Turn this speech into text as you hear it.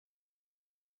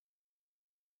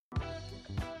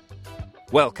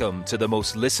Welcome to the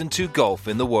most listened to golf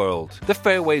in the world, the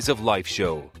Fairways of Life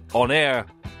show, on air,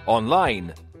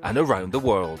 online, and around the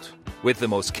world. With the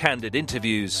most candid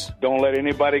interviews. Don't let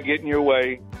anybody get in your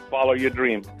way. Follow your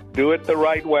dream. Do it the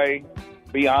right way.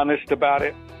 Be honest about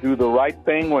it. Do the right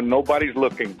thing when nobody's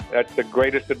looking. That's the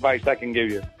greatest advice I can give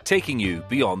you. Taking you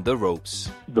beyond the ropes.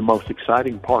 The most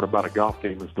exciting part about a golf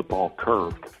game is the ball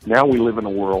curved. Now we live in a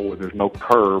world where there's no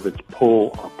curve. It's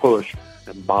pull or push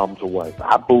and bombs away.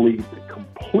 I believe the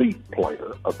complete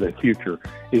player of the future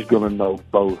is going to know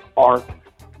both art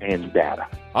and data.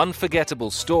 Unforgettable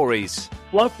stories.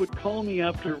 Fluff would call me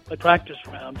after a practice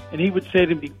round, and he would say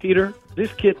to me, Peter,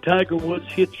 this kid Tiger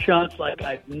Woods hits shots like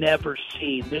I've never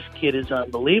seen. This kid is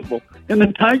unbelievable. And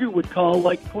then Tiger would call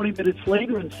like 20 minutes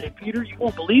later and say, Peter, you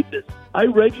won't believe this. I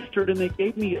registered and they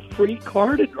gave me a free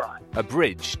car to drive. A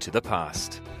bridge to the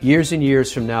past. Years and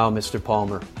years from now, Mr.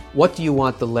 Palmer, what do you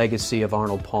want the legacy of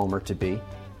Arnold Palmer to be?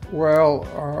 Well,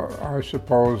 I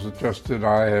suppose just that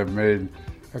I have made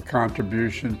a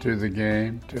contribution to the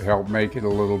game to help make it a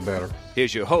little better.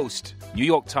 Here's your host, New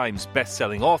York Times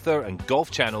best-selling author and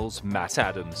Golf Channel's Matt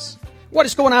Adams. What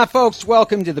is going on, folks?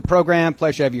 Welcome to the program.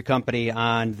 Pleasure to have your company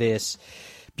on this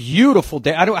beautiful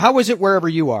day. How is it wherever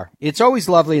you are? It's always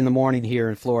lovely in the morning here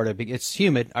in Florida. It's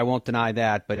humid, I won't deny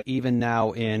that, but even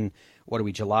now in, what are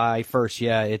we, July 1st?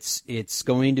 Yeah, it's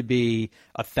going to be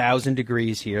 1,000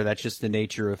 degrees here. That's just the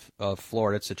nature of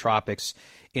Florida. It's the tropics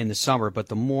in the summer, but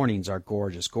the mornings are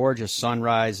gorgeous. Gorgeous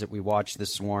sunrise that we watched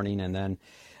this morning, and then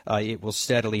it will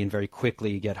steadily and very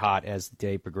quickly get hot as the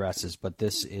day progresses. But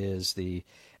this is the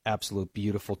absolute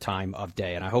beautiful time of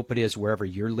day, and I hope it is wherever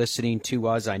you're listening to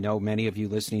us. I know many of you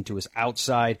listening to us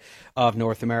outside of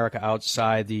North America,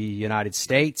 outside the United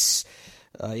States.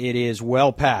 It is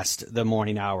well past the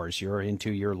morning hours. You're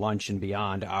into your lunch and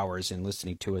beyond hours and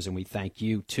listening to us, and we thank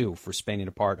you, too, for spending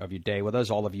a part of your day with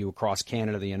us. All of you across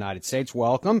Canada, the United States,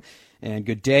 welcome, and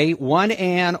good day, one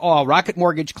and all. Rocket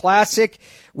Mortgage Classic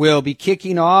will be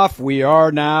kicking off. We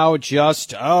are now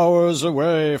just hours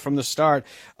away from the start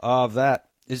of that.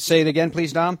 Say it again,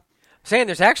 please, Dom. Saying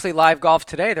there's actually live golf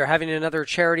today. They're having another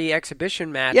charity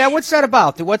exhibition match. Yeah, what's that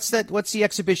about? What's the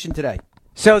exhibition today?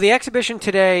 So the exhibition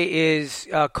today is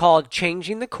called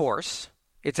Changing the Course.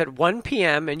 It's at 1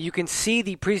 p.m., and you can see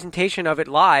the presentation of it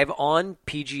live on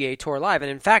PGA Tour Live. And,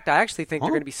 in fact, I actually think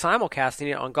they're going to be simulcasting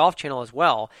it on Golf Channel as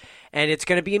well. And it's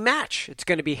going to be a match. It's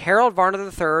going to be Harold Varner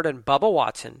III and Bubba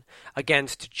Watson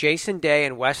against Jason Day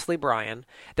and Wesley Bryan.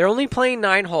 They're only playing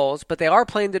 9 holes, but they are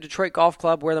playing the Detroit Golf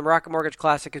Club where the Rocket Mortgage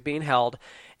Classic is being held.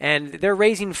 And they're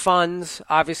raising funds,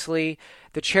 obviously.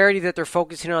 The charity that they're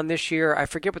focusing on this year, I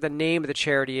forget what the name of the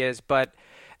charity is, but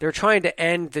they're trying to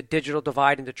end the digital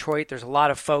divide in Detroit. There's a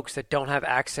lot of folks that don't have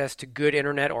access to good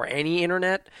internet or any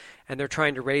internet, and they're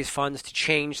trying to raise funds to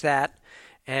change that.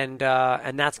 And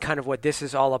that's kind of what this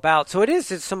is all about. So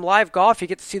it's some live golf. You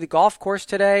get to see the golf course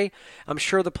today. I'm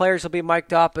sure the players will be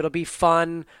mic'd up. It'll be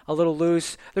fun, a little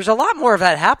loose. There's a lot more of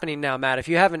that happening now, Matt, if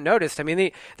you haven't noticed. I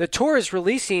mean, the tour is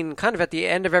releasing kind of at the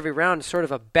end of every round sort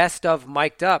of a best of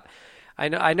mic'd up.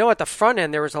 I know at the front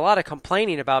end there was a lot of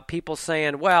complaining about people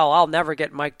saying, well, I'll never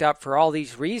get mic'd up for all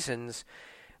these reasons.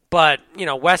 But,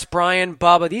 Wes Bryan,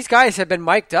 Bubba, these guys have been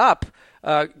mic'd up.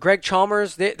 Greg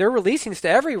Chalmers, they're releasing this to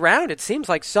every round. It seems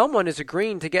like someone is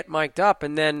agreeing to get mic'd up.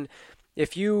 And then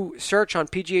if you search on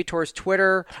PGA Tour's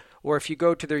Twitter or if you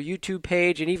go to their YouTube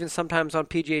page and even sometimes on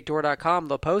PGAtour.com,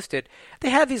 they'll post it.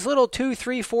 They have these little 2,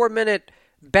 3, 4 minute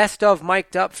best of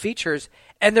mic'd up features,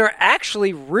 and they're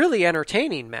actually really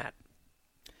entertaining, Matt.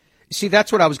 See,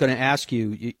 that's what I was going to ask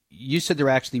you. You said they're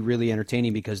actually really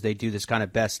entertaining because they do this kind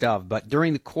of best of. But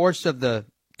during the course of the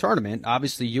tournament,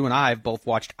 obviously you and I have both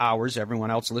watched hours,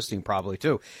 everyone else listening probably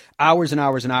too, hours and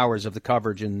hours and hours of the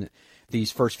coverage in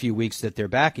these first few weeks that they're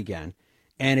back again.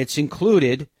 And it's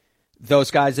included those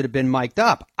guys that have been mic'd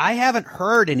up. I haven't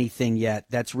heard anything yet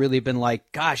that's really been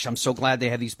like, gosh, I'm so glad they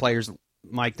have these players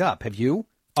mic'd up. Have you?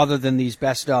 Other than these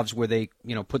best ofs where they,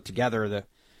 put together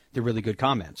the really good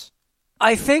comments.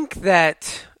 I think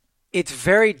that it's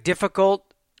very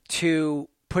difficult to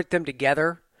put them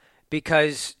together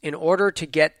because in order to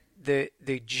get the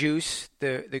juice,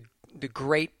 the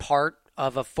great part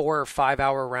of a 4 or 5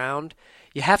 hour round,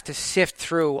 you have to sift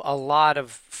through a lot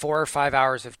of 4 or 5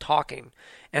 hours of talking.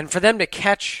 And for them to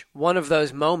catch one of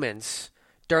those moments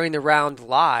during the round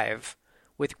live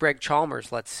with Greg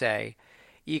Chalmers, let's say,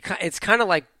 it's kind of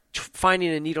like finding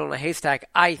a needle in a haystack,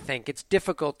 I think. It's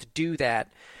difficult to do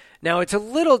that. Now, it's a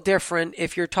little different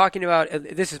if you're talking about,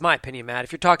 this is my opinion, Matt,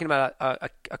 if you're talking about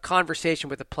a conversation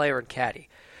with a player and caddy.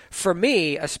 For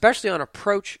me, especially on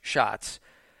approach shots,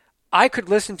 I could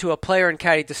listen to a player and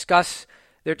caddy discuss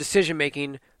their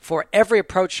decision-making for every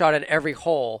approach shot at every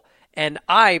hole, and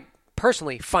I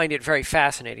personally find it very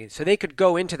fascinating. So they could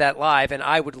go into that live, and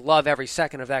I would love every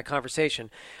second of that conversation.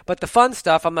 But the fun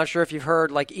stuff, I'm not sure if you've heard,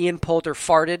 like Ian Poulter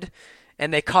farted,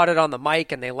 and they caught it on the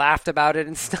mic, and they laughed about it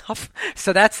and stuff.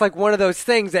 So that's like one of those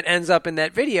things that ends up in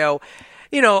that video.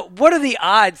 You know, what are the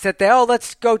odds that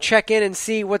let's go check in and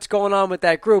see what's going on with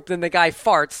that group, then the guy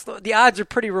farts? The odds are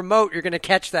pretty remote you're going to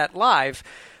catch that live.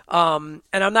 And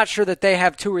I'm not sure that they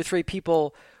have 2 or 3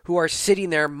 people who are sitting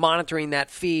there monitoring that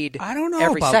feed. I don't know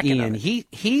every about second Ian. of it.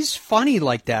 He's funny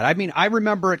like that. I mean, I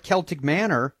remember at Celtic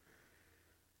Manor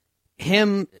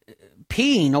him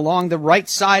peeing along the right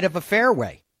side of a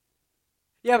fairway.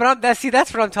 Yeah, but that's what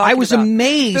I'm talking about. I was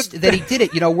amazed that he did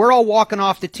it. You know, we're all walking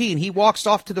off the tee, and he walks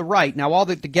off to the right. Now, all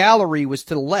the gallery was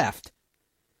to the left.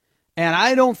 And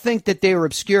I don't think that they were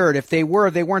obscured. If they were,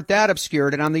 they weren't that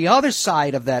obscured. And on the other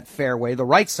side of that fairway, the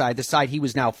right side, the side he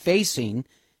was now facing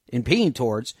and peeing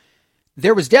towards,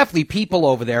 there was definitely people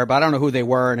over there, but I don't know who they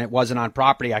were, and it wasn't on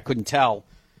property. I couldn't tell.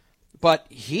 But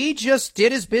he just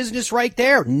did his business right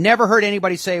there. Never heard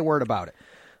anybody say a word about it.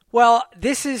 Well,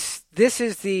 this is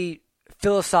the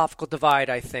philosophical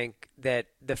divide, I think, that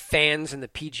the fans and the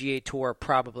PGA Tour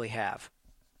probably have.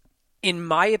 In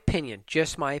my opinion,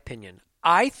 just my opinion,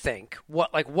 I think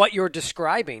what you're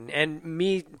describing and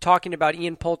me talking about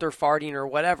Ian Poulter farting or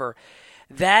whatever,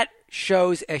 that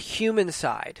shows a human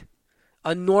side,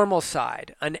 a normal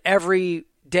side, an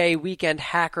everyday weekend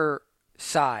hacker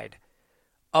side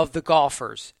of the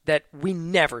golfers that we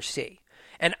never see.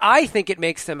 And I think it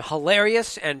makes them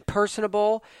hilarious and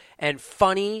personable and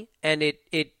funny, and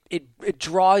it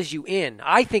draws you in.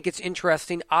 I think it's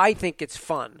interesting. I think it's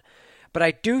fun. But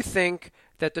I do think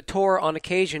that the tour on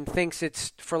occasion thinks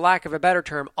it's, for lack of a better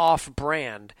term,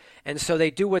 off-brand. And so they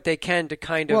do what they can to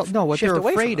kind of shift away from those what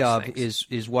they're afraid of things.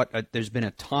 is what there's been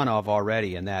a ton of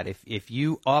already, and that if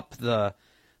you up the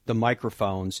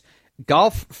microphones,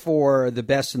 golf for the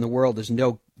best in the world is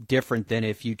no different than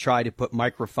if you try to put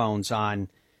microphones on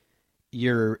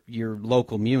your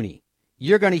local muni.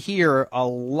 You're going to hear a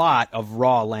lot of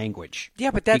raw language.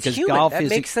 Yeah, but that's human. Golf that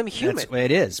makes them human.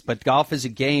 It is, but golf is a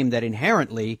game that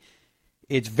inherently,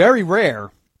 it's very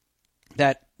rare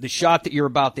that the shot that you're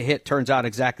about to hit turns out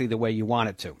exactly the way you want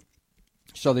it to.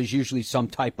 So there's usually some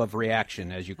type of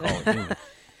reaction, as you call it. Human.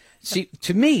 See,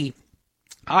 to me,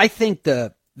 I think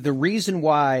the reason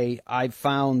why I've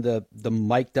found the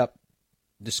mic'd up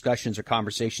discussions or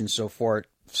conversations so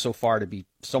far to be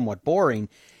somewhat boring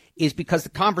is because the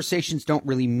conversations don't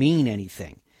really mean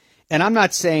anything. And I'm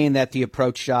not saying that the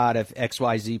approach shot of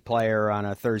XYZ player on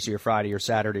a Thursday or Friday or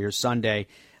Saturday or Sunday,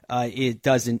 it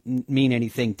doesn't mean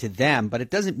anything to them, but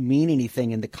it doesn't mean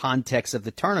anything in the context of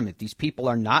the tournament. These people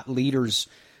are not leaders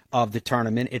of the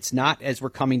tournament. It's not as we're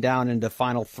coming down into the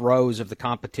final throes of the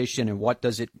competition and what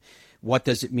does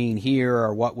it mean here,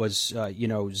 or what was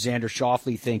Xander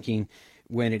Schauffele thinking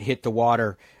when it hit the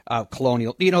water,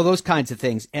 Colonial, those kinds of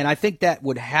things. And I think that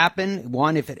would happen,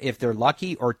 one, if they're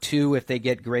lucky, or two, if they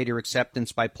get greater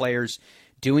acceptance by players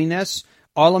doing this.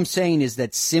 All I'm saying is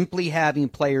that simply having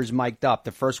players mic'd up,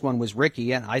 the first one was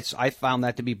Ricky, and I found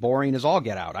that to be boring as all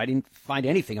get out. I didn't find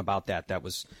anything about that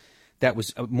was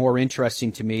more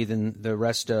interesting to me than the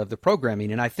rest of the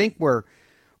programming. And I think we're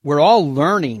all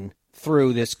learning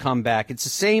through this comeback. It's the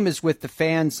same as with the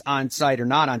fans on site or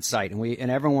not on site.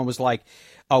 And everyone was like,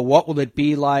 oh, what will it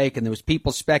be like? And there was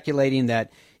people speculating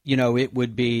that, it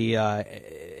would be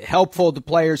helpful to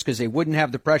players because they wouldn't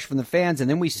have the pressure from the fans. And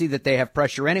then we see that they have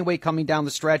pressure anyway coming down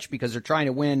the stretch because they're trying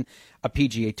to win a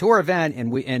PGA Tour event.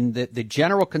 And the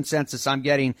general consensus I'm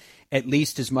getting, at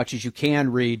least as much as you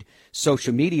can read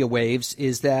social media waves,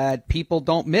 is that people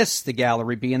don't miss the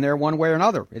gallery being there one way or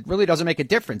another. It really doesn't make a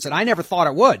difference. And I never thought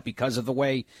it would because of the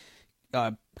way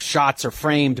shots are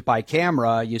framed by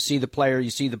camera. You see the player, you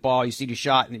see the ball, you see the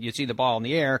shot, and you see the ball in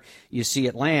the air, you see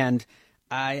it land.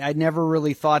 I never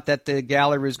really thought that the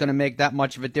gallery was going to make that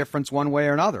much of a difference one way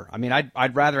or another. I mean,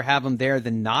 I'd rather have them there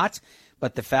than not,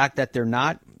 but the fact that they're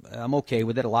not, I'm okay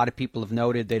with it. A lot of people have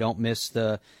noted they don't miss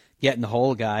the getting the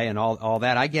hole guy and all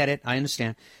that. I get it. I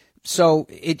understand. So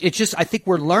it's just, I think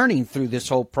we're learning through this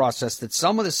whole process that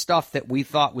some of the stuff that we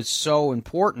thought was so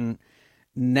important,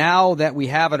 now that we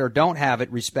have it or don't have it,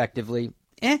 respectively,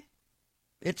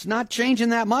 it's not changing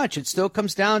that much. It still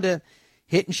comes down to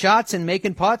hitting shots and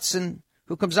making putts and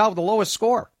who comes out with the lowest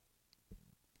score.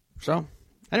 So,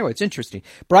 anyway, it's interesting.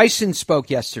 Bryson spoke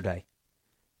yesterday.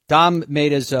 Dom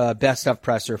made his best of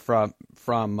presser from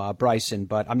Bryson,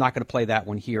 but I'm not going to play that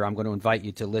one here. I'm going to invite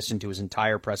you to listen to his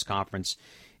entire press conference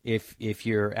if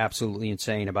you're absolutely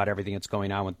insane about everything that's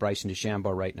going on with Bryson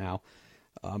DeChambeau right now.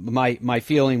 My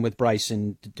feeling with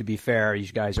Bryson, to be fair,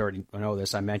 you guys already know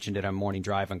this. I mentioned it on Morning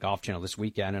Drive on Golf Channel this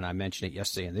weekend, and I mentioned it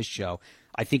yesterday on this show.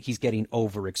 I think he's getting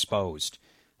overexposed.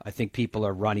 I think people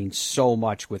are running so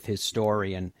much with his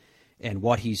story and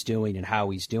what he's doing and how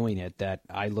he's doing it that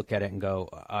I look at it and go,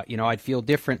 I'd feel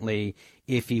differently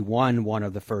if he won one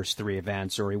of the first three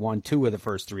events, or he won two of the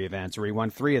first three events, or he won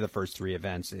three of the first three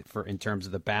events in terms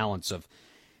of the balance of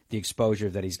the exposure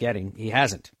that he's getting. He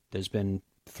hasn't. There's been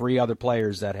three other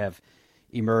players that have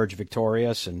emerged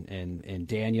victorious, and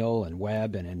Daniel and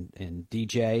Webb and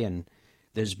DJ, and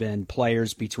there's been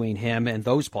players between him and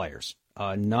those players,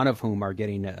 none of whom are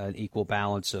getting an equal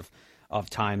balance of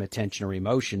time, attention, or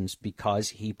emotions because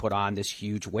he put on this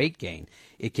huge weight gain.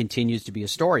 It continues to be a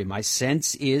story. My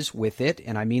sense is with it,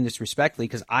 and I mean this respectfully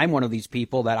because I'm one of these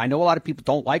people that I know a lot of people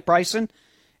don't like Bryson,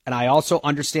 and I also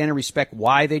understand and respect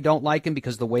why they don't like him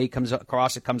because the way he comes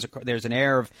across, there's an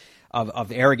air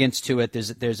of arrogance to it.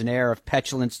 There's an air of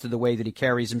petulance to the way that he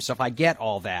carries himself. I get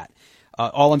all that.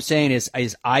 All I'm saying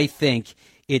is I think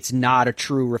it's not a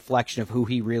true reflection of who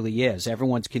he really is.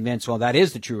 Everyone's convinced, well, that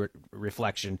is the true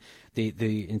reflection,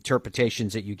 the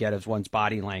interpretations that you get of one's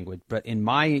body language. But in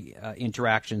my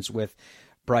interactions with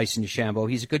Bryson DeChambeau,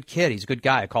 he's a good kid. He's a good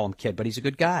guy. I call him kid, but he's a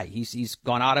good guy. He's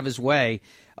gone out of his way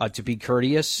to be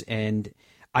courteous. And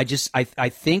I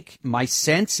think my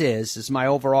sense is my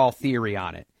overall theory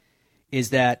on it,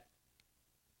 is that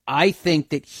I think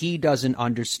that he doesn't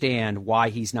understand why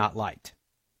he's not liked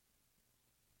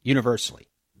universally,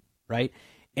 right?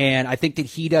 And I think that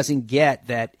he doesn't get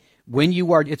that when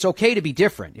you are, it's okay to be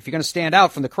different. If you're going to stand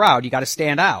out from the crowd, you got to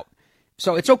stand out.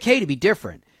 So it's okay to be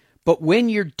different. But when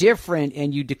you're different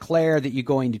and you declare that you're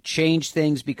going to change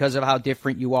things because of how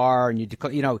different you are, and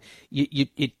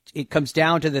it comes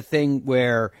down to the thing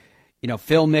where,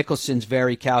 Phil Mickelson's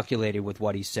very calculated with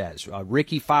what he says.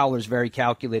 Ricky Fowler's very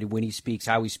calculated when he speaks,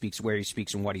 how he speaks, where he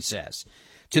speaks, and what he says.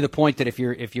 To the point that if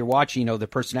you're watching, the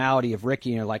personality of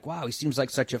Ricky, and you're like, wow, he seems like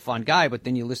such a fun guy, but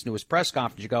then you listen to his press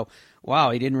conference, you go,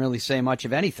 wow, he didn't really say much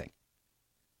of anything.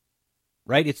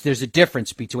 Right? There's a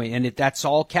difference between, and that's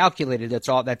all calculated.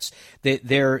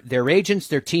 Their agents,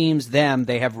 their teams,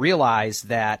 they have realized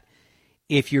that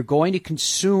if you're going to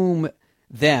consume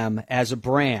them as a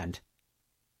brand,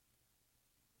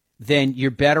 then you're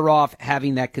better off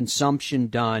having that consumption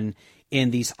done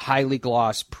in these highly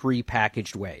glossed,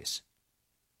 prepackaged ways.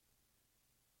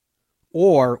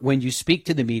 Or when you speak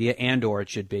to the media,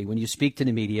 when you speak to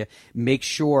the media, make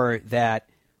sure that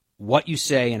what you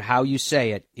say and how you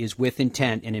say it is with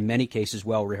intent and in many cases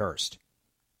well rehearsed.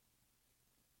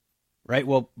 Right?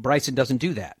 Well, Bryson doesn't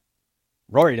do that.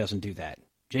 Rory doesn't do that.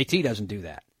 JT doesn't do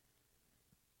that.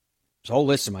 So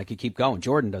listen, I could keep going.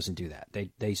 Jordan doesn't do that.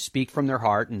 They speak from their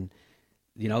heart, and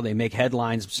they make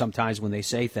headlines sometimes when they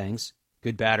say things,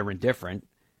 good, bad, or indifferent.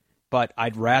 But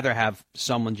I'd rather have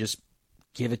someone just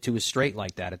give it to us straight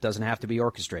like that. It doesn't have to be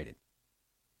orchestrated.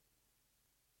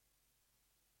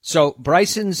 So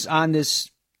Bryson's on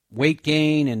this weight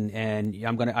gain, and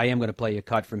I am gonna play a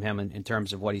cut from him in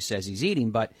terms of what he says he's eating.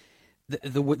 But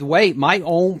the way my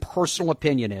own personal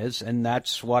opinion is, and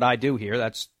that's what I do here,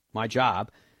 that's my job,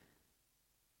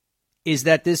 is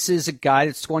that this is a guy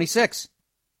that's 26.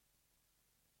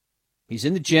 He's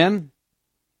in the gym.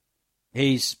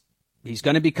 He's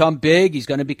going to become big. He's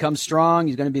going to become strong.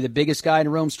 He's going to be the biggest guy in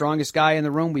the room, strongest guy in the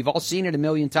room. We've all seen it a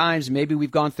million times. Maybe we've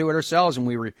gone through it ourselves when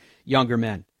we were younger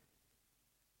men.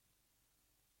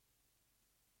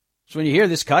 So when you hear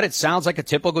this cut, it sounds like a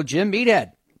typical gym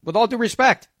meathead, with all due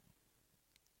respect.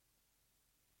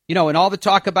 And all the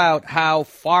talk about how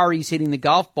far he's hitting the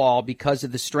golf ball because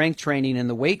of the strength training and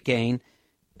the weight gain,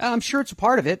 I'm sure it's a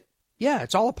part of it. Yeah,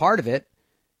 it's all a part of it.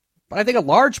 But I think a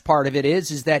large part of it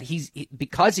is that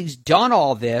because he's done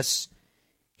all this,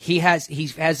 he has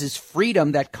his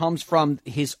freedom that comes from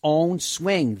his own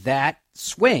swing. That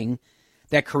swing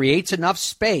that creates enough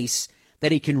space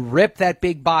that he can rip that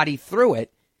big body through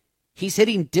it. He's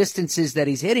hitting distances that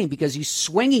he's hitting because he's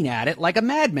swinging at it like a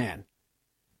madman.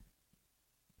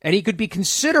 And he could be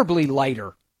considerably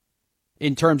lighter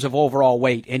in terms of overall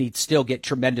weight, and he'd still get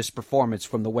tremendous performance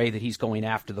from the way that he's going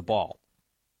after the ball.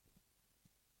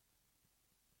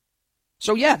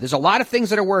 So, yeah, there's a lot of things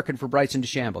that are working for Bryson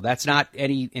DeChambeau. That's not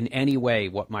in any way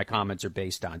what my comments are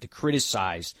based on, to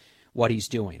criticize what he's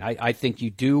doing. I think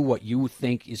you do what you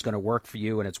think is going to work for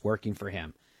you, and it's working for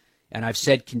him. And I've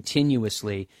said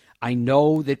continuously, I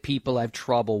know that people have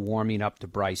trouble warming up to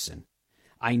Bryson.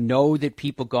 I know that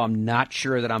people go, I'm not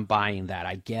sure that I'm buying that.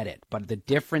 I get it. But the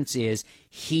difference is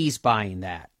he's buying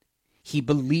that. He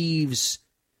believes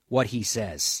what he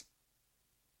says.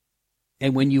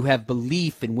 And when you have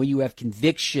belief and when you have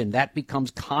conviction, that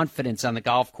becomes confidence on the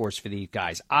golf course for these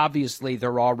guys. Obviously,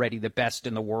 they're already the best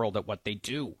in the world at what they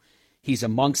do. He's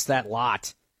amongst that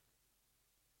lot.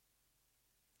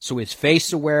 So his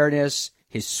face awareness,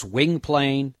 his swing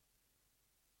plane,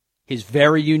 his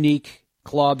very unique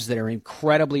clubs that are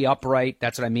incredibly upright,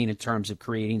 that's what I mean in terms of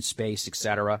creating space,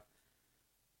 etc.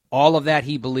 All of that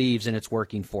he believes, and it's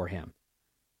working for him.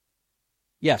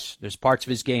 Yes, there's parts of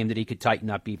his game that he could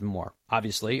tighten up even more,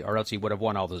 obviously, or else he would have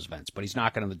won all those events, but he's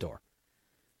knocking on the door.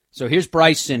 So here's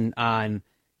Bryson on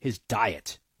his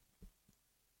diet.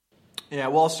 Yeah,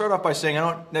 well, I'll start off by saying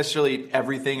I don't necessarily eat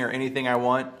everything or anything I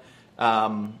want.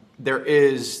 There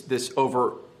is this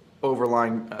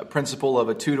overlying principle of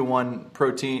a 2-to-1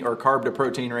 protein or carb to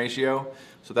protein ratio.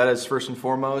 So that is first and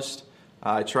foremost.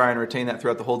 I try and retain that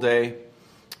throughout the whole day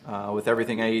with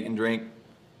everything I eat and drink.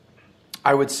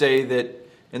 I would say that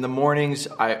in the mornings,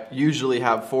 I usually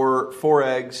have four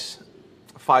eggs,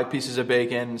 5 pieces of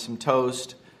bacon, some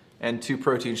toast, and 2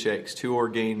 protein shakes, 2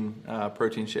 Orgain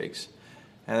protein shakes.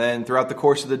 And then throughout the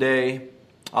course of the day,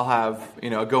 I'll have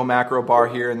a Go Macro bar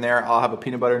here and there. I'll have a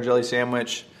peanut butter and jelly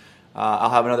sandwich. I'll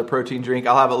have another protein drink.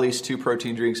 I'll have at least 2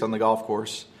 protein drinks on the golf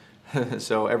course.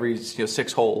 So every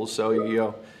 6 holes. So you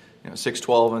go 6,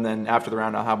 12, and then after the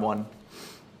round I'll have one.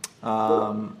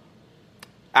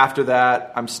 After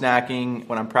that, I'm snacking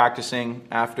when I'm practicing.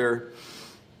 After,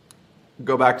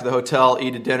 go back to the hotel,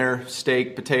 eat a dinner,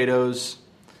 steak, potatoes,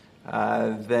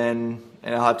 and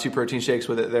I'll have 2 protein shakes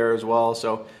with it there as well.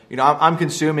 So, I'm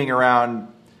consuming around,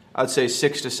 I'd say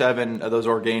 6 to 7 of those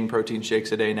Orgain protein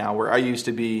shakes a day now, where I used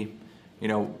to be,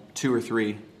 2 or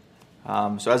 3.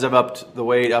 So as I've upped the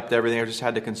weight, upped everything, I've just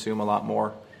had to consume a lot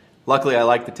more. Luckily, I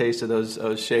like the taste of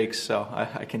those shakes, so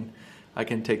I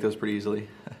can take those pretty easily.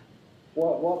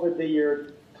 What would be your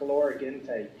caloric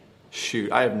intake?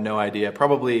 Shoot, I have no idea.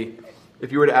 Probably,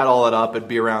 if you were to add all that up, it'd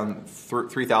be around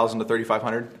 3,000 to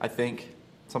 3,500, I think.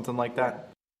 Something like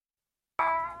that.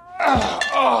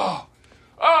 Oh,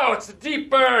 it's a deep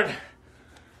burn.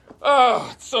 Oh,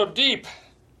 it's so deep.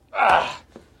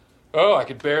 Oh, I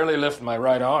could barely lift my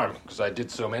right arm because I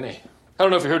did so many. I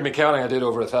don't know if you heard me counting. I did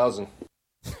over 1,000.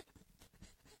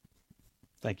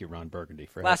 Thank you, Ron Burgundy,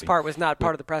 for last part was not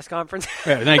part of the press conference.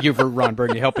 Yeah, thank you for Ron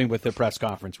Burgundy helping with the press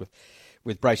conference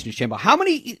with Bryson DeChambeau. How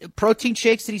many protein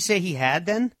shakes did he say he had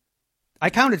then?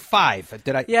 I counted 5.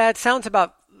 Did I? Yeah, it sounds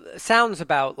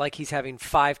about like he's having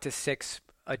 5 to 6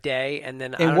 a day, and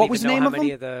then I don't what was even the know name how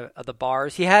many of the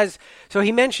bars he has. So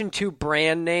he mentioned 2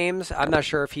 brand names. I'm not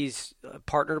sure if he's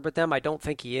partnered with them. I don't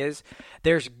think he is.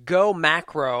 There's Go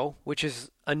Macro, which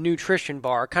is a nutrition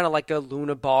bar, kind of like a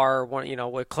Luna bar,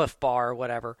 a Cliff bar, or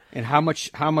whatever. And how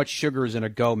much sugar is in a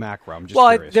Go Macro? I'm just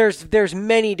curious. There's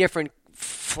many different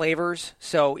flavors,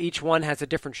 so each one has a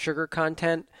different sugar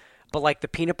content. But like the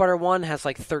peanut butter one has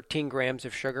like 13 grams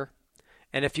of sugar,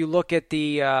 and if you look at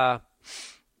the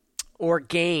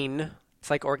Orgain, it's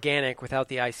like organic without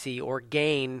the IC.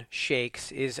 Orgain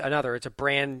shakes is another. It's a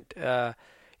brand,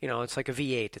 it's like a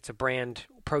V8. It's a brand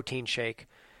protein shake.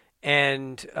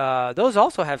 And those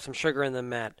also have some sugar in them,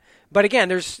 Matt. But again,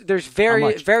 there's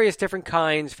various different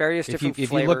kinds, different flavors.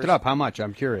 If you looked it up, how much?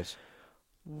 I'm curious.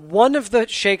 One of the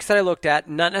shakes that I looked at,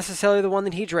 not necessarily the one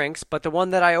that he drinks, but the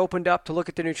one that I opened up to look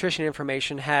at the nutrition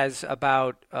information has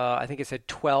about, I think it said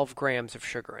 12 grams of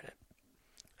sugar in it.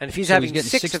 And if he's having getting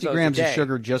 6 60 of those grams a day, of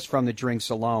sugar just from the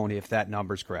drinks alone, if that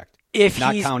number's correct.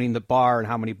 Not counting the bar and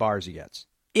how many bars he gets.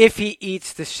 If he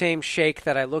eats the same shake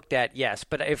that I looked at, yes.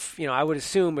 But if I would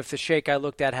assume if the shake I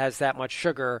looked at has that much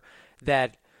sugar,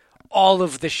 that all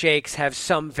of the shakes have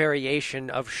some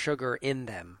variation of sugar in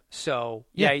them. So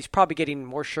yeah, he's probably getting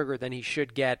more sugar than he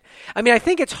should get. I mean, I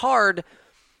think it's hard.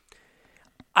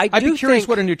 I'd be curious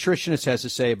what a nutritionist has to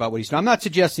say about what he's doing. I'm not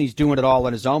suggesting he's doing it all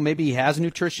on his own. Maybe he has a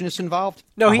nutritionist involved.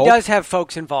 No, he does have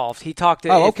folks involved. He talked.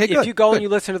 If you go and you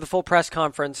listen to the full press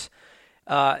conference,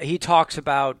 he talks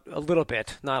about a little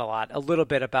bit, not a lot, a little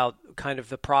bit about kind of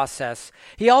the process.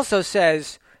 He also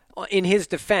says, in his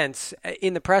defense,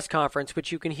 in the press conference,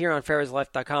 which you can hear on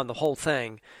fairwayslife.com, the whole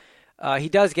thing, he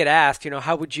does get asked,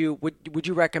 how would you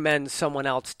recommend someone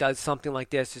else does something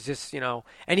like this? Is this,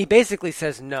 and he basically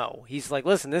says no. He's like,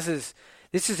 listen, this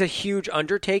is a huge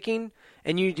undertaking,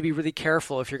 and you need to be really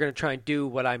careful if you're going to try and do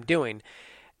what I'm doing.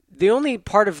 The only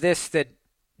part of this that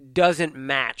doesn't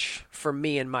match for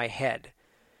me in my head,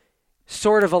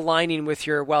 sort of aligning with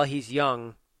your while he's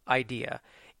young idea,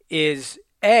 is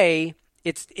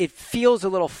it feels a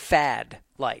little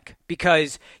fad-like,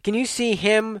 because can you see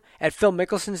him at Phil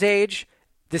Mickelson's age,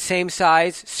 the same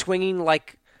size, swinging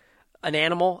like an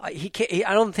animal? I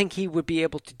don't think he would be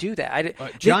able to do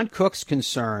that. John Cook's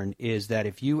concern is that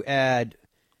if you add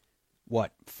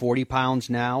 40 pounds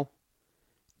now?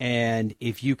 And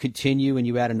if you continue and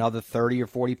you add another 30 or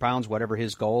 40 pounds, whatever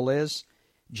his goal is,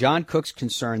 John Cook's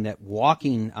concerned that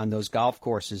walking on those golf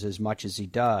courses as much as he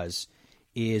does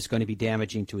is going to be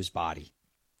damaging to his body.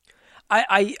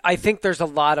 I think there's a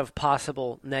lot of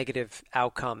possible negative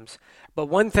outcomes. But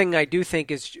one thing I do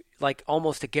think is like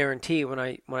almost a guarantee when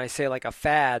I say like a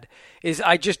fad is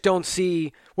I just don't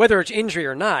see, whether it's injury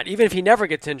or not, even if he never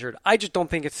gets injured, I just don't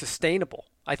think it's sustainable.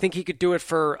 I think he could do it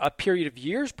for a period of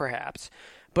years perhaps,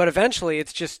 but eventually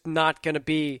it's just not going to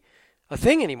be a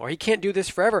thing anymore. He can't do this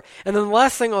forever. And then the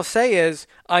last thing I'll say is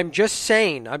I'm just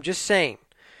saying,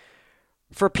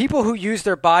 for people who use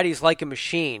their bodies like a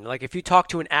machine, like if you talk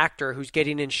to an actor who's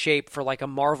getting in shape for like a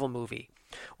Marvel movie,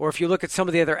 or if you look at some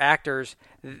of the other actors,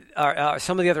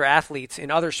 some of the other athletes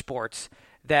in other sports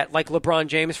that, like LeBron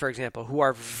James, for example, who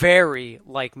are very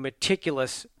like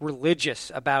meticulous,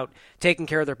 religious about taking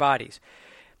care of their bodies.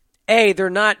 A, they're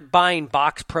not buying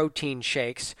box protein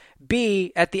shakes.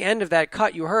 B, at the end of that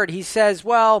cut you heard, he says,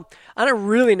 well, I don't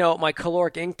really know what my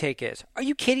caloric intake is. Are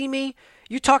you kidding me?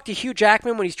 You talk to Hugh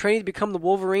Jackman when he's training to become the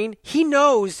Wolverine. He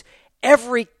knows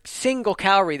every single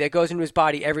calorie that goes into his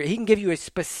body. He can give you a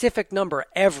specific number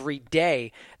every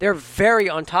day. They're very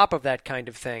on top of that kind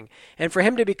of thing. And for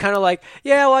him to be kind of like,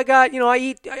 yeah, well,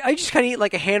 I just kind of eat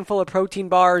like a handful of protein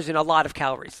bars and a lot of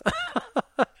calories.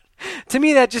 To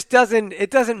me, that just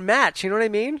doesn't match. You know what I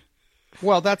mean?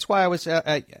 Well, that's why I was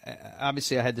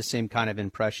obviously I had the same kind of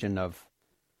impression of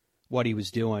what he was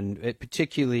doing,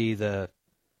 particularly the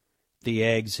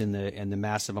eggs and the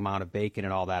massive amount of bacon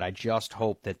and all that. I just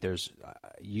hope that there's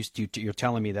you're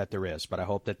telling me that there is, but I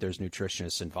hope that there's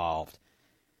nutritionists involved,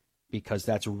 because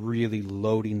that's really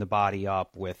loading the body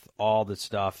up with all the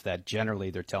stuff that generally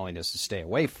they're telling us to stay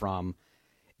away from.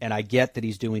 And I get that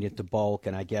he's doing it to bulk,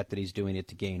 and I get that he's doing it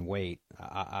to gain weight.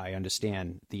 I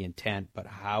understand the intent, but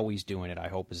how he's doing it, I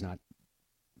hope, is not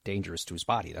dangerous to his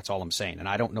body. That's all I'm saying. And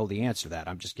I don't know the answer to that.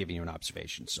 I'm just giving you an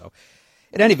observation. So,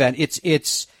 in any event,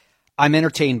 I'm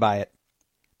entertained by it.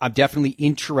 I'm definitely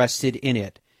interested in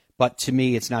it. But to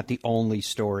me, it's not the only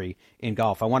story in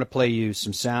golf. I want to play you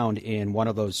some sound in one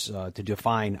of those to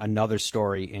define another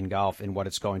story in golf and what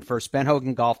it's going. First,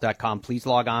 benhogangolf.com. Please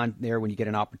log on there when you get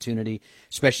an opportunity,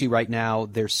 especially right now.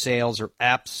 Their sales are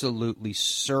absolutely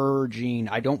surging.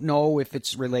 I don't know if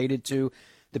it's related to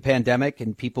the pandemic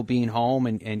and people being home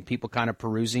and people kind of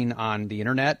perusing on the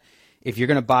internet. If you're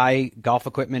going to buy golf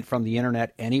equipment from the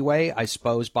internet anyway, I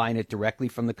suppose buying it directly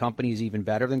from the company is even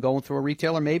better than going through a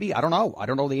retailer, maybe. I don't know. I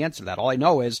don't know the answer to that. All I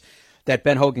know is that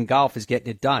Ben Hogan Golf is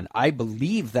getting it done. I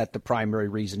believe that the primary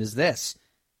reason is this.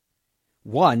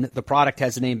 One, the product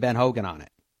has the name Ben Hogan on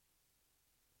it.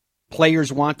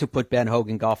 Players want to put Ben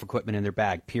Hogan golf equipment in their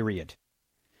bag, period.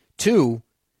 Two,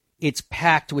 it's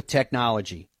packed with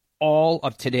technology. All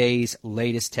of today's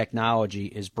latest technology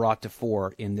is brought to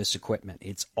fore in this equipment.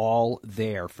 It's all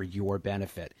there for your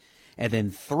benefit. And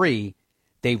then three,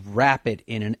 they wrap it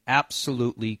in an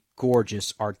absolutely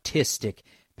gorgeous, artistic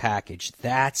package.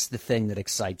 That's the thing that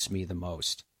excites me the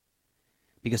most.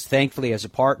 Because thankfully, as a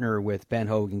partner with Ben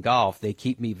Hogan Golf, they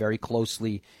keep me very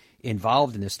closely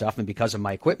involved in this stuff. And because of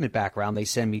my equipment background, they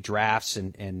send me drafts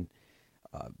and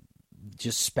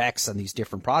just specs on these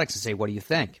different products and say, what do you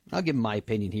think? I'll give them my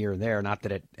opinion here and there. Not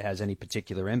that it has any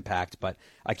particular impact, but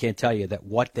I can't tell you that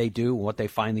what they do, what they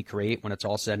finally create when it's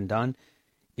all said and done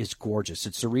is gorgeous.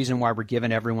 It's the reason why we're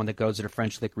giving everyone that goes to the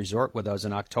French Lick Resort with us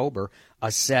in October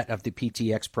a set of the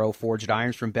PTX Pro forged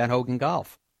irons from Ben Hogan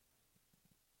Golf.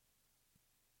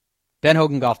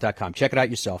 BenHoganGolf.com. Check it out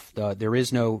yourself. There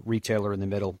is no retailer in the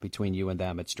middle between you and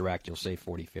them. It's direct. You'll save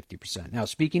 40, 50%. Now,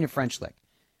 speaking of French Lick,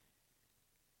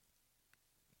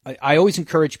 I always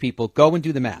encourage people, go and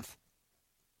do the math.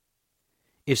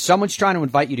 If someone's trying to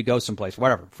invite you to go someplace,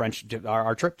 whatever,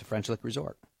 our trip to French Lick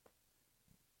Resort,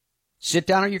 sit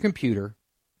down at your computer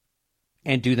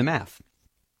and do the math.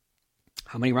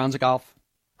 How many rounds of golf?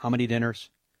 How many dinners?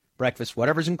 Breakfast?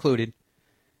 Whatever's included.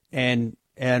 And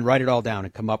write it all down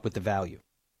and come up with the value.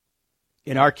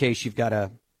 In our case, you've got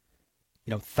a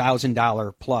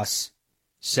 $1,000 plus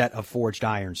set of forged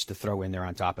irons to throw in there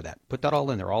on top of that. Put that all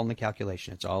in there, all in the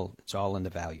calculation. It's all in the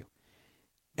value.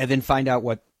 And then find out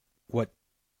what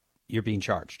you're being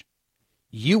charged.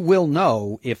 You will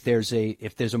know if there's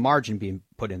a margin being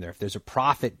put in there, if there's a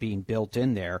profit being built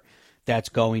in there that's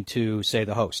going to, say,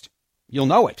 the host. You'll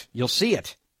know it. You'll see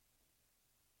it.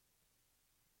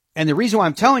 And the reason why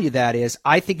I'm telling you that is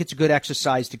I think it's a good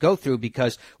exercise to go through,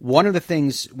 because one of the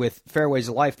things with Fairways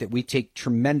of Life that we take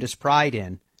tremendous pride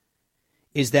in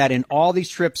is that in all these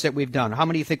trips that we've done, how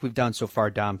many do you think we've done so far,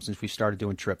 Dom, since we started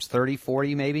doing trips? 30,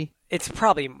 40 maybe? It's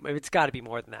got to be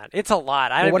more than that. It's a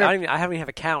lot. I don't even have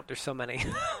a count. There's so many.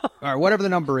 All right, whatever the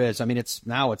number is. I mean, it's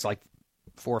like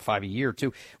 4 or 5 a year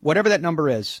too. Whatever that number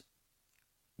is,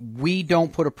 we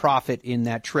don't put a profit in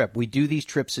that trip. We do these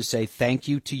trips to say thank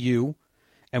you to you,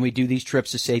 and we do these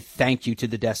trips to say thank you to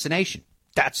the destination.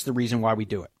 That's the reason why we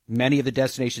do it. Many of the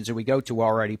destinations that we go to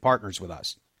are already partners with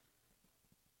us.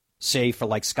 Say for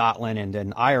like Scotland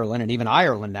and Ireland, and even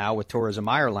Ireland now with Tourism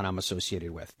Ireland I'm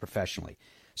associated with professionally.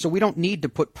 So we don't need to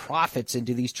put profits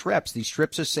into these trips. These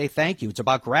trips are say thank you. It's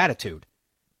about gratitude.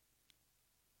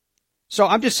 So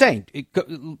I'm just saying,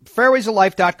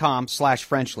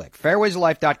 fairwaysoflife.com/FrenchLick.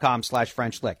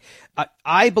 Fairwaysoflife.com/FrenchLick.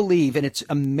 I believe, and it's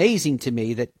amazing to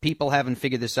me that people haven't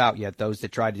figured this out yet, those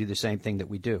that try to do the same thing that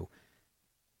we do.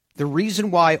 The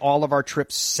reason why all of our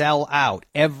trips sell out,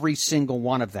 every single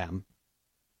one of them,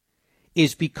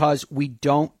 is because we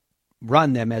don't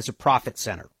run them as a profit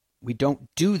center. We don't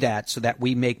do that so that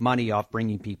we make money off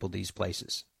bringing people to these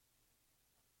places.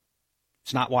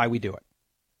 It's not why we do it.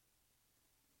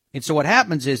 And so what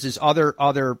happens is other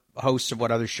hosts of what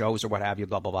other shows or what have you,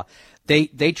 blah, blah, blah,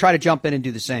 they try to jump in and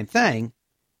do the same thing,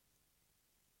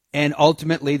 and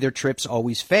ultimately their trips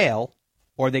always fail,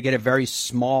 or they get a very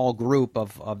small group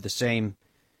of the same,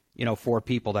 4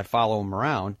 people that follow them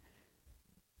around.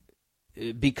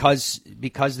 Because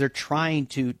they're trying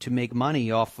to make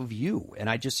money off of you. And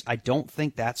I don't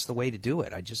think that's the way to do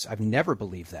it. I've never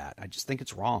believed that. I just think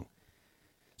it's wrong.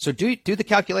 So do the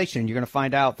calculation, and you're going to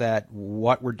find out that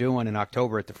what we're doing in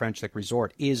October at the French Lick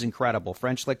Resort is incredible.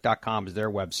 FrenchLick.com is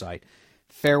their website.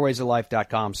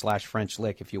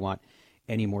 Fairwaysoflife.com/FrenchLick if you want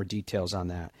any more details on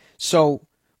that. So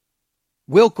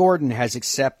Will Gordon has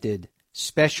accepted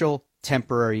special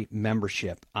temporary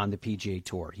membership on the PGA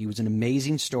Tour. He was an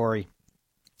amazing story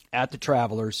at the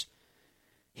Travelers.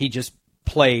 He just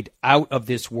played out of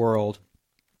this world.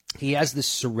 He has this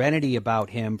serenity about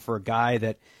him for a guy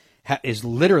that is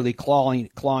literally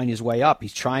clawing his way up.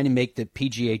 He's trying to make the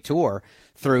PGA Tour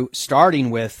through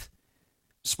starting with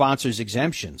sponsors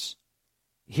exemptions.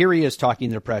 Here he is talking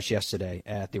to the press yesterday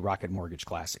at the Rocket Mortgage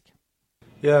Classic.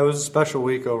 Yeah, it was a special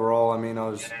week overall. I mean, I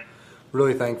was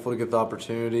really thankful to get the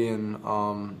opportunity, and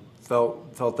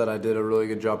felt that I did a really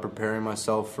good job preparing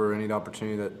myself for any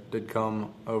opportunity that did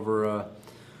come over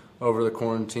the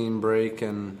quarantine break,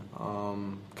 and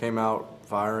came out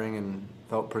firing and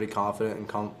felt pretty confident and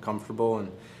comfortable,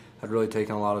 and had really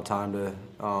taken a lot of time to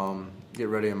get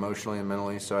ready emotionally and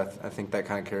mentally. So I think that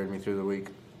kind of carried me through the week.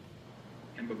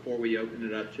 And before we open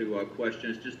it up to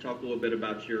questions, just talk a little bit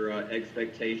about your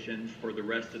expectations for the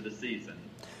rest of the season.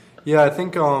 Yeah, I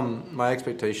think my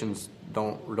expectations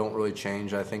don't really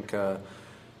change. I think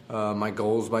my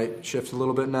goals might shift a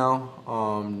little bit now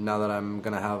that I'm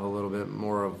going to have a little bit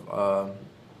more of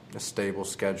a stable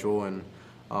schedule and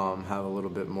have a little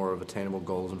bit more of attainable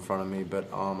goals in front of me.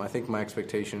 But I think my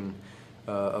expectation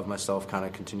of myself kind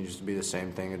of continues to be the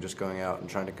same thing, of just going out and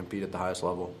trying to compete at the highest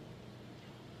level.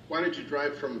 Why did you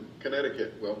drive from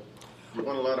Connecticut? Well, you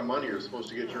won a lot of money. You're supposed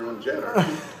to get your own jet, aren't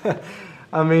you?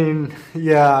 I mean,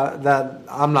 yeah, that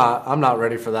I'm not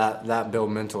ready for that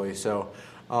build mentally. So,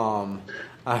 I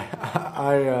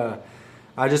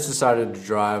just decided to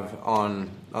drive on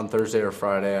Thursday or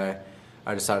Friday.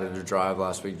 I decided to drive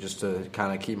last week just to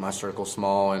kind of keep my circle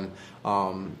small, and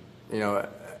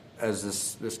as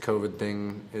this COVID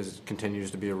thing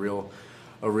continues to be a real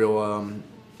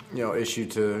issue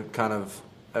to kind of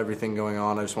everything going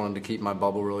on. I just wanted to keep my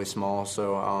bubble really small.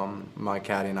 So my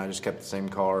caddy and I just kept the same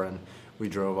car, and we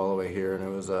drove all the way here, and it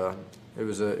wasn't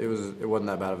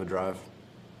that bad of a drive.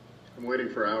 I'm waiting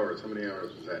for hours. How many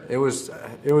hours was that? It was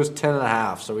 10 and a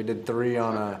half. So we did 3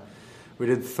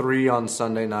 on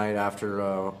Sunday night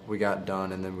after we got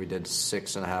done, and then we did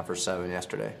 6.5 or 7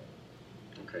 yesterday.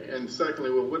 Okay. And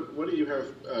secondly, well, what do you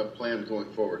have planned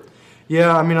going forward?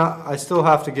 Yeah, I mean, I still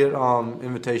have to get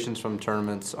invitations from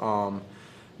tournaments,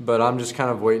 but I'm just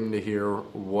kind of waiting to hear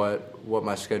what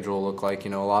my schedule will look like.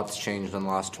 A lot's changed in the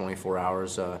last 24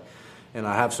 hours, and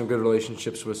I have some good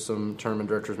relationships with some tournament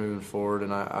directors moving forward,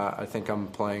 and I think I'm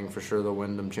playing for sure the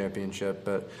Wyndham Championship.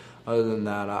 But other than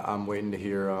that, I'm waiting to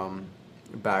hear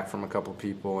back from a couple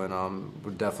people, and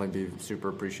would definitely be super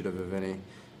appreciative of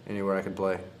anywhere I could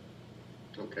play.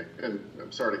 Okay, and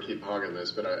I'm sorry to keep hogging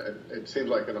this, but it seems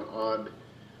like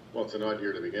it's an odd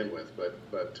year to begin with,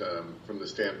 but from the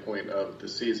standpoint of the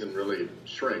season really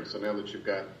shrinks. So now that you've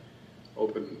got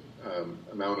open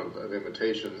amount of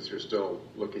invitations, you're still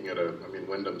looking at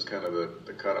Wyndham's kind of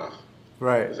the cutoff.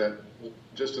 Right. Is that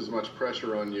just as much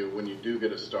pressure on you when you do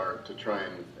get a start to try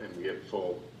and get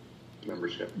full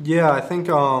membership? Yeah, I think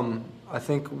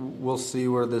we'll see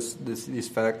where these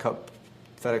FedEx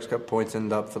FedEx Cup points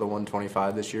end up for the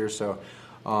 125 this year. So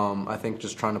I think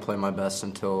just trying to play my best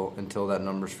until that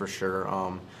number's for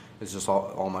sure. It's just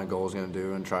all my goal is going to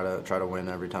do, and try to win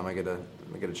every time I get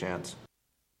a chance.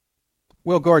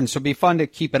 Will Gordon, so it'll be fun to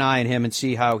keep an eye on him and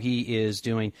see how he is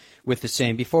doing with the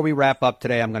same. Before we wrap up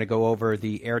today, I'm going to go over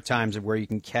the air times of where you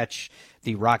can catch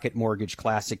the Rocket Mortgage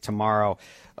Classic tomorrow,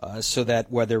 so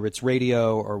that whether it's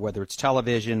radio or whether it's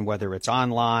television, whether it's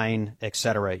online,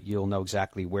 etc., you'll know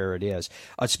exactly where it is.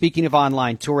 Speaking of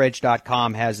online,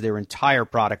 TourEdge.com has their entire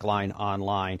product line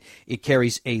online. It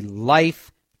carries a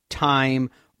lifetime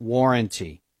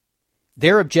warranty.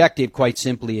 Their objective, quite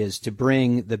simply, is to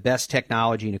bring the best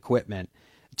technology and equipment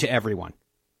to everyone,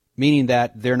 meaning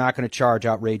that they're not going to charge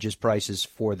outrageous prices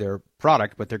for their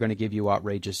product, but they're going to give you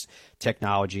outrageous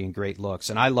technology and great looks.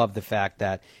 And I love the fact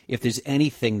that if there's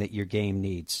anything that your game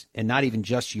needs, and not even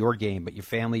just your game, but your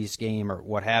family's game or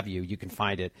what have you, you can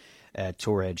find it at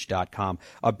TourEdge.com.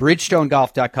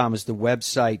 BridgestoneGolf.com is the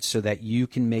website so that you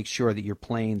can make sure that you're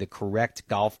playing the correct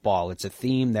golf ball. It's a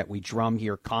theme that we drum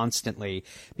here constantly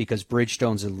because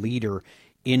Bridgestone's a leader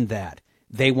in that.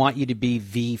 They want you to be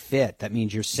V-fit. That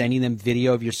means you're sending them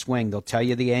video of your swing. They'll tell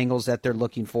you the angles that they're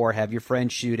looking for. Have your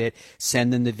friend shoot it.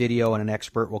 Send them the video, and an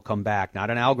expert will come back. Not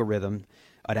an algorithm.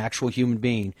 An actual human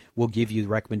being will give you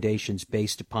recommendations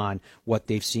based upon what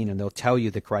they've seen, and they'll tell you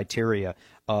the criteria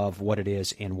of what it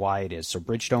is and why it is. So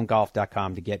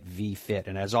BridgestoneGolf.com to get V-fit,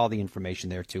 and has all the information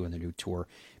there, too, in the new Tour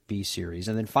B Series.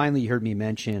 And then finally, you heard me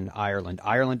mention Ireland.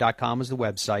 Ireland.com is the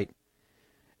website.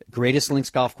 Greatest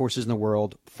links golf courses in the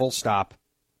world, full stop.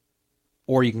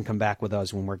 Or you can come back with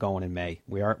us when we're going in May.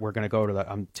 We're going to go to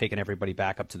I'm taking everybody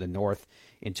back up to the north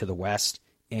into the west.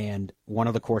 And one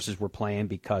of the courses we're playing,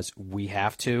 because we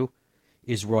have to,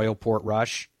 is Royal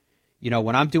Portrush. You know,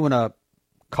 when I'm doing a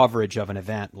coverage of an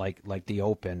event like the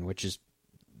Open, which is,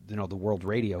 you know, the world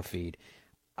radio feed,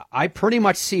 I pretty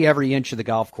much see every inch of the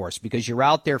golf course because you're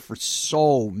out there for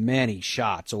so many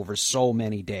shots over so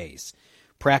many days.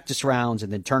 Practice rounds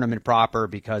and then tournament proper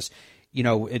because, you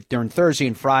know, during Thursday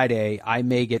and Friday, I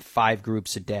may get 5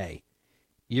 groups a day.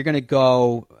 You're going to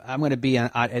go, I'm going to be on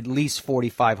at least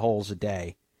 45 holes a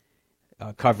day.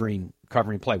 Covering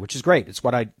play, which is great. It's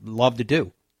what I love to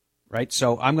do, right?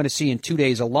 So I'm going to see in 2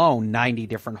 days alone 90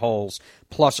 different holes,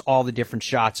 plus all the different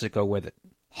shots that go with it.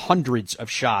 Hundreds of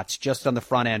shots just on the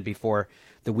front end before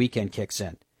the weekend kicks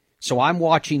in. So I'm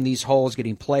watching these holes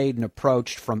getting played and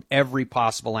approached from every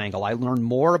possible angle. I learn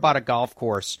more about a golf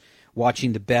course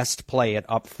watching the best play it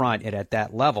up front and at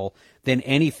that level than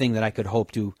anything that I could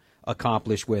hope to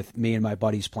accomplish with me and my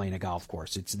buddies playing a golf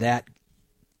course. It's that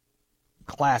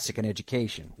classic in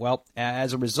education. Well,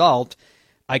 as a result,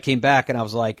 I came back and I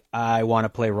was like, I want to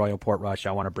play Royal Portrush.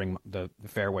 I want to bring the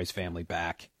Fairways family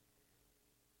back.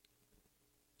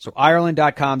 So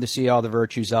Ireland.com to see all the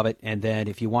virtues of it. And then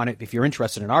if you're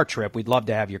interested in our trip, we'd love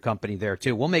to have your company there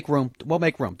too. We'll make room.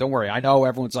 Don't worry. I know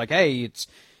everyone's like, hey,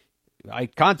 I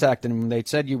contacted them. They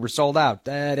said you were sold out.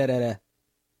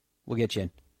 We'll get you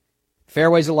in.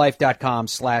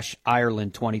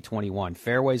 Fairwaysoflife.com/Ireland 2021.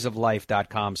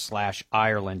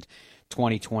 Fairwaysoflife.com/Ireland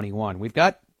 2021. We've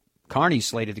got Carney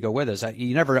slated to go with us.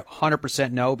 You never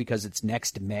 100% know because it's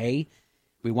next May.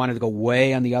 We wanted to go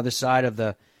way on the other side of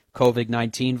the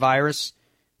COVID-19 virus,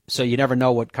 so you never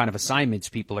know what kind of assignments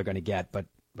people are going to get. But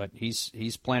he's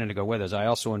planning to go with us. I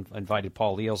also invited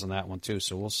Paul Eels on that one too,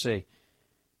 so we'll see.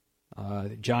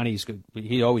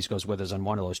 He always goes with us on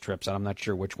one of those trips, and I'm not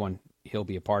sure which one he'll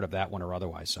be a part of, that one or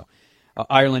otherwise. So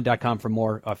Ireland.com for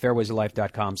more,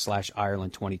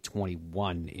 fairwaysoflife.com/Ireland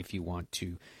 2021 if you want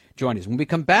to join us. When we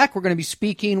come back, we're going to be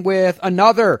speaking with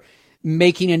another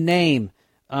making a name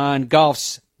on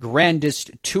golf's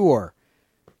grandest tour.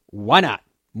 Why not?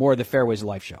 More of the Fairways of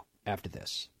Life show after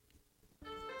this.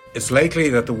 It's likely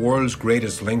that the world's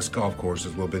greatest links golf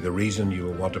courses will be the reason you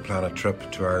will want to plan a trip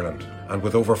to Ireland. And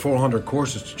with over 400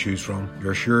 courses to choose from,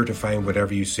 you're sure to find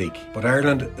whatever you seek. But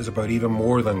Ireland is about even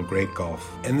more than great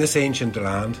golf. In this ancient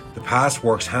land, the past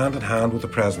works hand in hand with the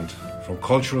present, from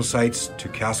cultural sites to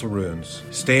castle ruins.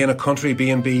 Stay in a country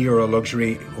B&B or a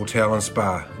luxury hotel and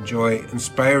spa. Enjoy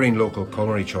inspiring local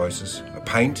culinary choices, a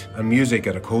pint and music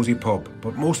at a cosy pub.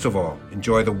 But most of all,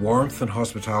 enjoy the warmth and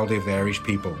hospitality of the Irish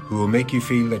people, who will make you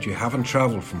feel that you haven't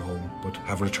travelled from home but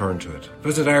have returned to it.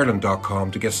 Visit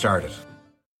Ireland.com to get started.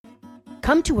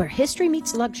 Come to where history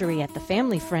meets luxury at the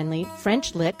family-friendly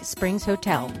French Lick Springs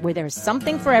Hotel, where there's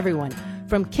something for everyone.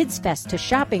 from Kids Fest to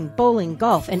shopping, bowling,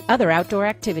 golf, and other outdoor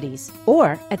activities.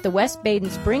 Or at the West Baden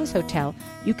Springs Hotel,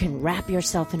 you can wrap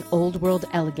yourself in old world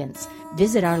elegance.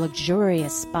 Visit our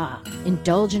luxurious spa,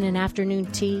 indulge in an afternoon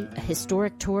tea, a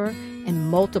historic tour,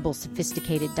 and multiple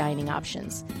sophisticated dining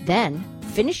options. Then,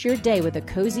 finish your day with a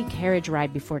cozy carriage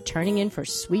ride before turning in for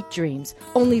sweet dreams.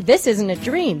 Only this isn't a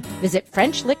dream. Visit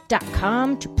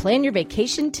FrenchLick.com to plan your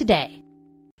vacation today.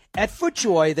 At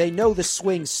FootJoy, they know the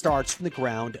swing starts from the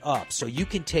ground up, so you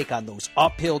can take on those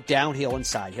uphill, downhill, and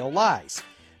sidehill lies.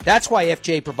 That's why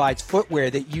FJ provides footwear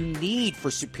that you need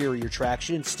for superior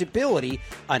traction and stability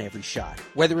on every shot.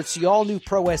 Whether it's the all-new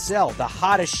Pro SL, the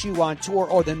hottest shoe on tour,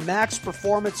 or the max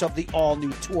performance of the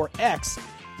all-new Tour X,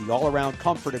 the all-around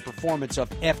comfort and performance of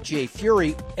FJ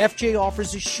Fury, FJ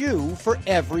offers a shoe for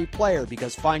every player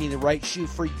because finding the right shoe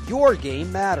for your game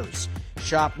matters.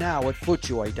 Shop now at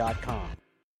FootJoy.com.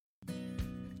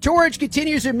 Tour Edge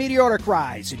continues their meteoric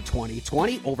rise in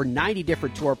 2020. Over 90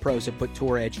 different tour pros have put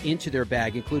Tour Edge into their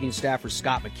bag, including staffers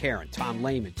Scott McCarron, Tom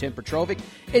Lehman, Tim Petrovic,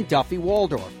 and Duffy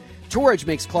Waldorf. Tour Edge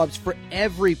makes clubs for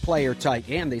every player type,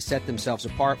 and they set themselves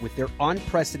apart with their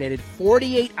unprecedented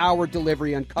 48-hour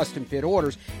delivery on custom-fit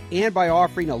orders and by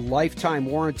offering a lifetime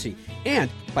warranty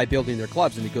and by building their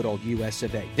clubs in the good old US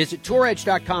of A. Visit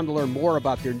touredge.com to learn more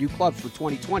about their new clubs for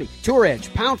 2020. Tour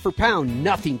Edge, pound for pound,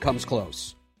 nothing comes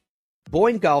close.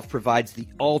 Boyne Golf provides the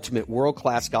ultimate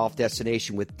world-class golf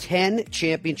destination with 10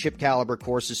 championship-caliber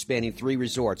courses spanning 3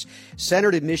 resorts.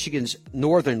 Centered in Michigan's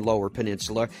northern Lower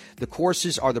Peninsula, the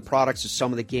courses are the products of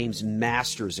some of the game's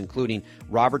masters, including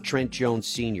Robert Trent Jones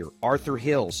Sr., Arthur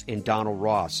Hills, and Donald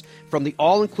Ross. From the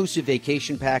all-inclusive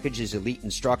vacation packages, elite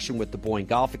instruction with the Boyne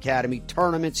Golf Academy,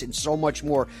 tournaments, and so much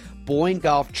more, Boyne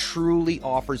Golf truly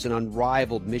offers an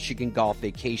unrivaled Michigan golf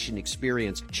vacation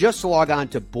experience. Just log on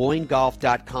to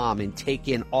BoyneGolf.com and take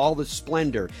in all the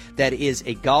splendor that is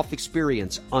a golf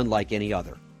experience unlike any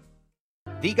other.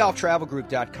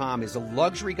 TheGolfTravelGroup.com is a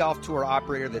luxury golf tour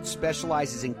operator that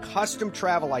specializes in custom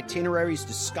travel itineraries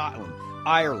to Scotland,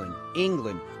 Ireland,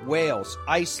 England, Wales,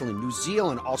 Iceland, New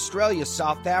Zealand, Australia,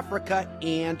 South Africa,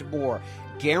 and more.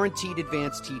 Guaranteed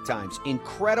advanced tee times,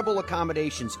 incredible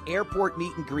accommodations, airport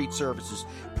meet and greet services,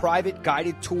 private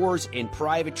guided tours, and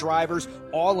private drivers,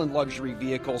 all in luxury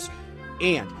vehicles.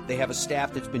 And they have a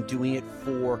staff that's been doing it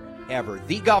forever.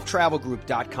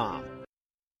 TheGolfTravelGroup.com.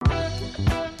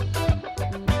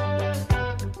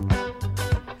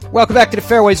 Welcome back to the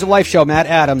Fairways of Life show. Matt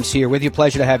Adams here with you.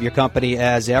 Pleasure to have your company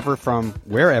as ever from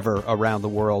wherever around the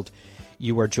world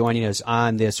you are joining us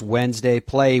on this Wednesday.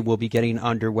 Play will be getting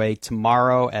underway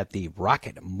tomorrow at the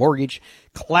Rocket Mortgage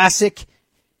Classic.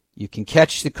 You can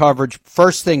catch the coverage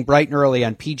first thing bright and early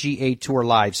on PGA Tour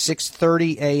Live.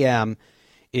 6:30 a.m.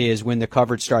 is when the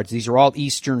coverage starts. These are all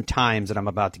Eastern times that I'm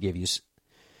about to give you.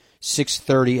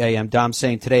 6:30 a.m. Dom's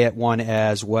saying today at 1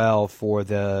 as well for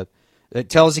the...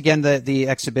 tell us again the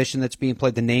exhibition that's being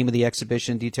played, the name of the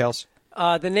exhibition details.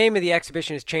 The name of the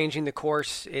exhibition is Changing the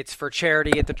Course. It's for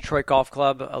charity at the Detroit Golf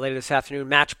Club later this afternoon.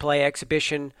 Match play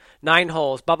exhibition, 9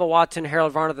 holes. Bubba Watson,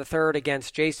 Harold Varner III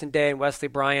against Jason Day and Wesley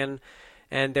Bryan.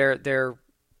 And they're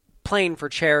playing for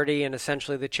charity, and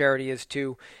essentially the charity is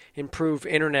to improve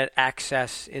internet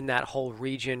access in that whole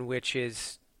region, which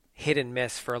is hit and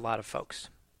miss for a lot of folks.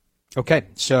 Okay,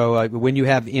 so when you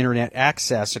have internet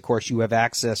access, of course, you have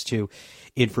access to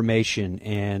information,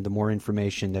 and the more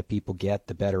information that people get,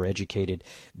 the better educated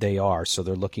they are. So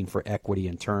they're looking for equity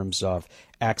in terms of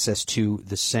access to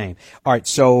the same. All right,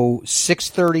 so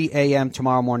 6:30 a.m.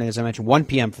 tomorrow morning, as I mentioned, 1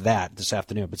 p.m. for that this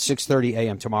afternoon, but 6:30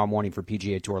 a.m. tomorrow morning for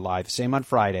PGA Tour Live. Same on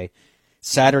Friday.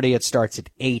 Saturday it starts at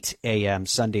 8 a.m.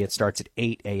 Sunday it starts at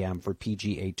 8 a.m. for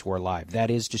PGA Tour Live.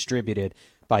 That is distributed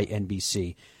by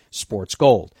NBC Sports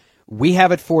Gold. We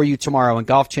have it for you tomorrow on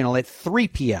Golf Channel at 3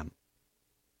 p.m.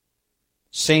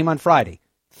 Same on Friday,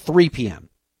 3 p.m.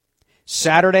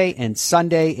 Saturday and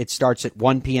Sunday, it starts at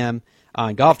 1 p.m.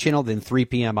 on Golf Channel, then 3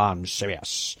 p.m. on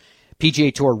CBS.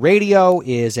 PGA Tour Radio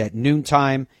is at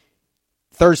noontime,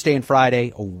 Thursday and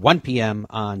Friday, 1 p.m.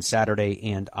 on Saturday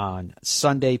and on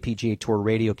Sunday. PGA Tour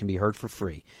Radio can be heard for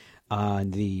free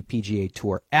on the PGA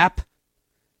Tour app,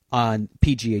 on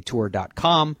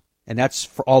PGAtour.com. And that's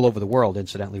for all over the world,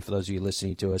 incidentally, for those of you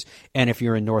listening to us. And if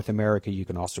you're in North America, you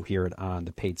can also hear it on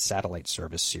the paid satellite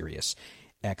service, Sirius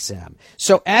XM.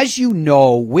 So as you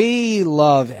know, we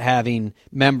love having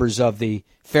members of the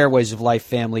Fairways of Life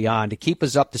family on to keep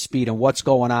us up to speed on what's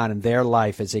going on in their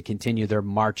life as they continue their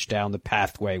march down the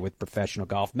pathway with professional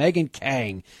golf. Megan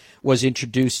Khang was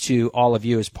introduced to all of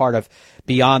you as part of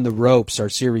Beyond the Ropes, our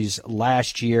series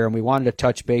last year, and we wanted to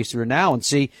touch base with her now and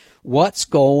see what's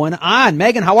going on.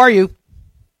 Megan, how are you?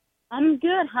 I'm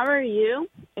good. How are you?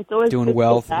 It's always Doing good to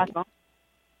well. be back on.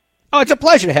 Oh, it's a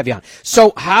pleasure to have you on.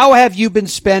 So how have you been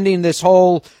spending this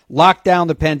whole lockdown,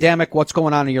 the pandemic? What's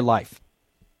going on in your life?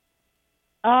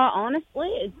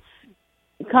 Honestly,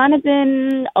 it's kind of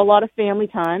been a lot of family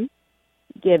time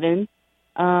given.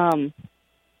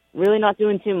 Really not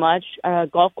doing too much.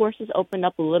 Golf courses opened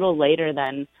up a little later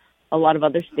than a lot of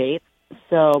other states.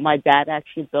 So my dad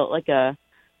actually built like a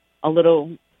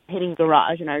little hitting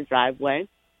garage in our driveway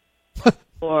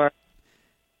for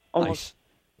almost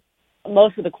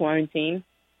most of the quarantine.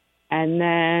 And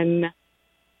then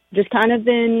just kind of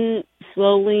been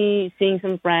slowly seeing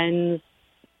some friends,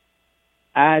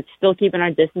 still keeping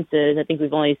our distances. I think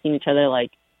we've only seen each other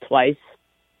like twice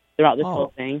throughout this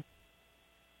whole thing.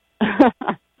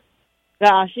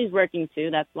 She's working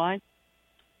too, that's why.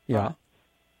 Yeah.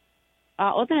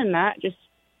 Other than that, just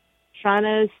trying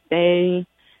to stay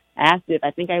active.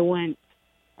 I think I went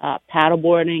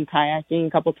paddleboarding, kayaking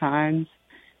a couple times,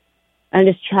 and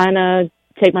just trying to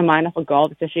take my mind off of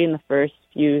golf, especially in the first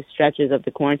few stretches of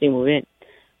the quarantine movement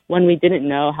when we didn't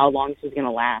know how long this was going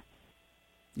to last.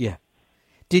 Yeah.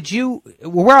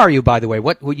 Where are you, by the way?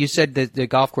 What you said that the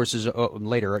golf course is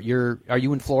later. Are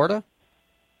you in Florida?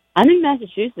 I'm in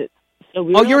Massachusetts. So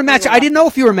you're in Massachusetts. I didn't know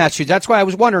if you were in Massachusetts. That's why I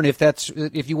was wondering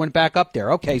if you went back up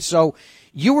there. Okay, so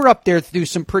you were up there through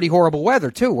some pretty horrible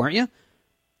weather too, weren't you?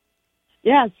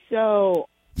 Yeah. So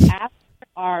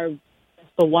after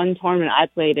the one tournament I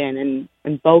played in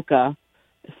Boca,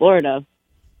 Florida,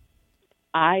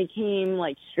 I came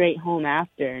like straight home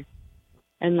after,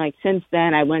 and like since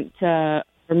then I went to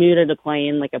Bermuda to play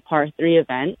in like a par 3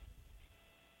 event,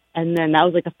 and then that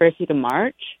was like the first week of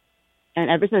March, and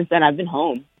ever since then I've been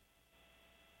home.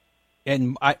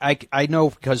 And I know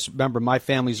because, remember, my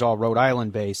family's all Rhode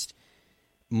Island based.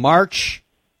 March,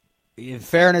 in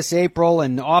fairness, April,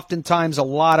 and oftentimes a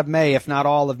lot of May, if not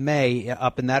all of May,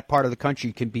 up in that part of the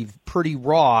country can be pretty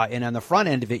raw. And on the front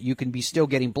end of it, you can be still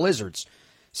getting blizzards.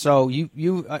 So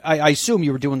I assume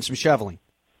you were doing some shoveling.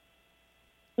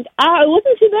 It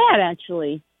wasn't too bad,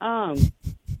 actually. I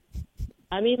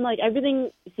mean, like,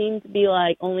 everything seemed to be,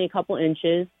 like, only a couple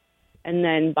inches. And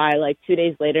then by, like, 2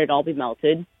 days later, it'd all be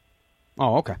melted.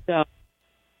 Oh, okay. So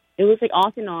it was like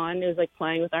off and on. It was like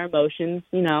playing with our emotions,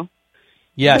 you know.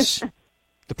 Yes,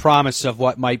 the promise of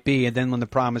what might be, and then when the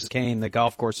promise came, the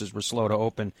golf courses were slow to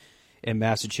open in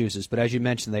Massachusetts. But as you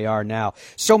mentioned, they are now.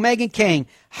 So, Megan Khang,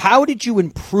 how did you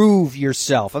improve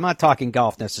yourself? I'm not talking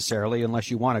golf necessarily, unless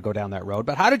you want to go down that road.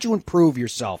 But how did you improve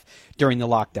yourself during the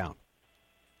lockdown?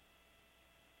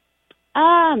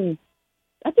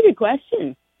 That's a good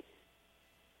question.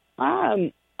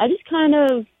 I just kind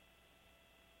of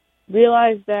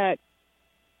realized that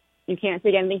you can't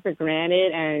take anything for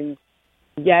granted, and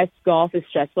yes, golf is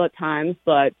stressful at times,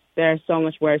 but there are so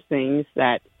much worse things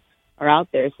that are out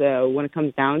there. So when it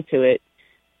comes down to it,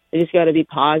 you just got to be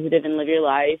positive and live your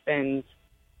life and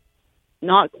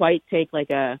not quite take like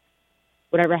a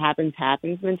whatever happens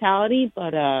mentality,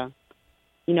 but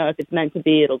you know, if it's meant to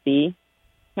be, it'll be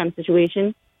kind of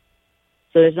situation.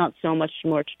 So there's not so much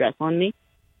more stress on me.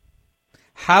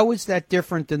 How is that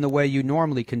different than the way you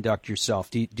normally conduct yourself?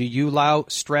 Do you allow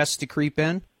stress to creep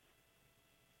in?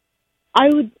 I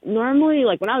would normally,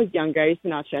 like when I was younger, I used to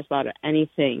not stress about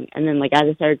anything. And then like as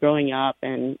I started growing up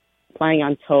and playing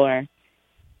on tour,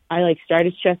 I like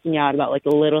started stressing out about like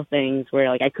the little things where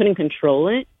like I couldn't control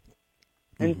it.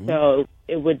 And so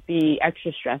it would be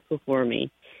extra stressful for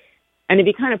me. And it'd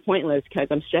be kind of pointless because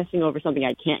I'm stressing over something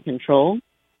I can't control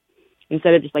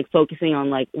instead of just like focusing on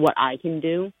like what I can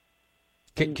do.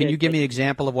 Can you give me an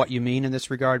example of what you mean in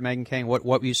this regard, Megan Khang? What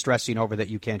were you stressing over that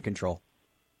you can't control?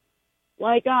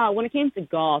 Like, when it came to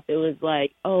golf, it was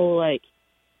like,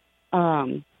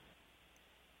 I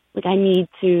need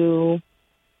to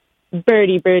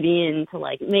birdie in to,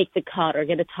 like, make the cut or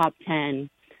get a top 10.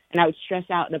 And I would stress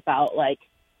out about, like,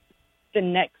 the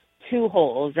next 2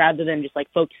 holes rather than just,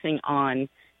 like, focusing on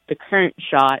the current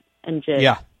shot and just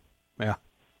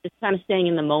just kind of staying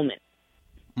in the moment.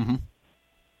 Mm-hmm.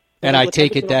 And I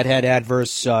take it that had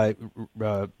adverse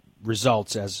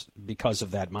results because of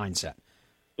that mindset.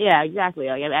 Yeah, exactly.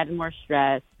 Like, I've added more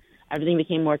stress. Everything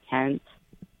became more tense.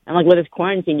 And, like, with this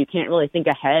quarantine, you can't really think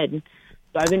ahead.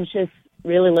 So I've been just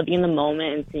really living in the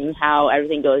moment and seeing how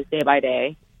everything goes day by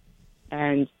day.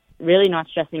 And really not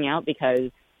stressing out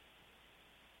because,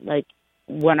 like,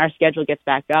 when our schedule gets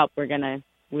back up, we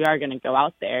are gonna go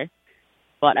out there.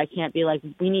 But I can't be like,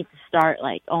 we need to start,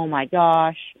 like, oh, my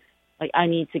gosh. Like, I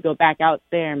need to go back out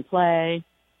there and play.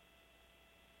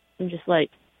 I'm just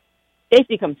like,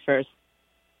 safety comes first.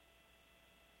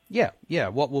 Yeah.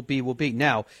 What will be, will be.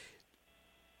 Now,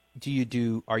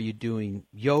 Are you doing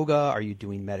yoga? Are you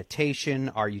doing meditation?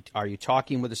 Are you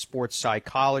talking with a sports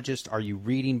psychologist? Are you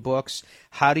reading books?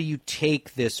 How do you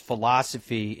take this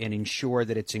philosophy and ensure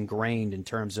that it's ingrained in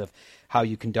terms of how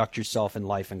you conduct yourself in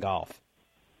life and golf?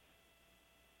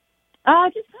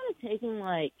 Just kind of taking,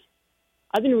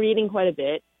 I've been reading quite a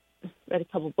bit, read a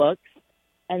couple books,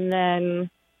 and then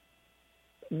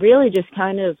really just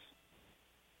kind of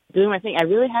doing my thing. I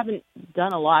really haven't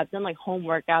done a lot. I've done, home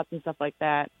workouts and stuff like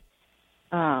that.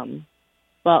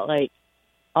 But,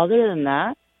 other than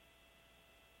that,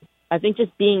 I think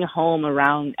just being home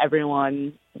around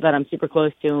everyone that I'm super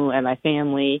close to and my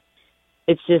family,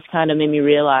 it's just kind of made me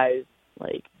realize,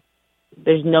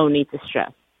 there's no need to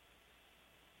stress.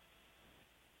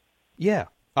 Yeah,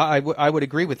 I would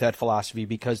agree with that philosophy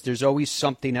because there's always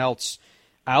something else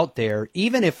out there,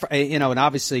 even if, and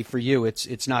obviously for you,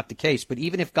 it's not the case, but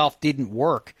even if golf didn't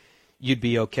work, you'd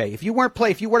be okay. If you weren't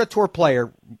a tour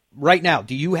player right now,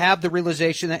 do you have the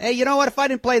realization that, hey, you know what, if I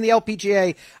didn't play in the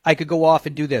LPGA, I could go off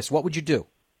and do this? What would you do?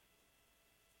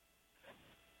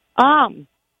 I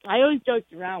always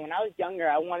joked around. When I was younger,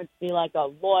 I wanted to be like a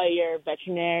lawyer,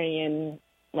 veterinarian,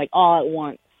 all at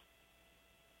once.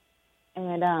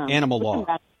 And animal law.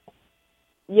 Back,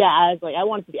 yeah, I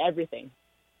wanted to be everything.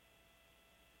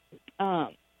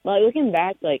 But looking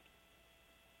back,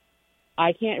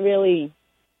 I can't really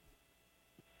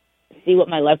see what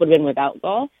my life would have been without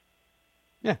golf.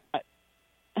 Yeah.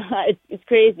 It's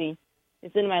crazy.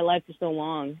 It's in my life for so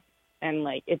long, and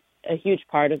it's a huge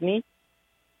part of me.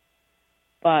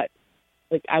 But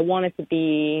I wanted to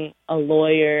be a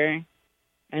lawyer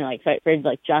and fight for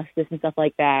justice and stuff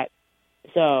like that.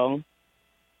 So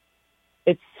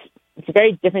it's a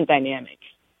very different dynamic.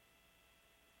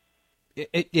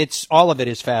 It's all of it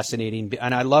is fascinating,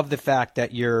 and I love the fact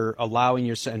that you're allowing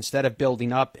yourself, instead of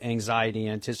building up anxiety,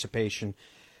 anticipation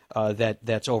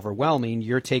that's overwhelming,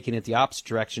 you're taking it the opposite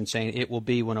direction, saying it will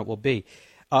be when it will be.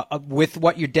 With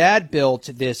what your dad built,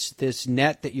 this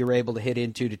net that you're able to hit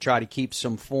into to try to keep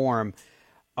some form,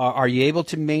 are you able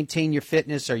to maintain your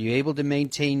fitness? Are you able to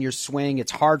maintain your swing?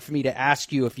 It's hard for me to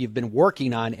ask you if you've been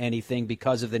working on anything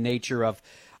because of the nature of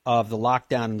the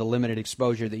lockdown and the limited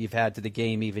exposure that you've had to the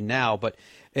game even now. But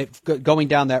going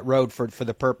down that road for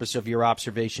the purpose of your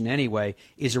observation anyway,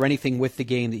 is there anything with the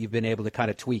game that you've been able to kind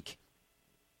of tweak?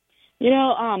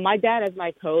 My dad as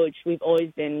my coach, we've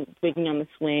always been tweaking on the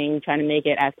swing, trying to make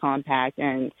it as compact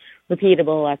and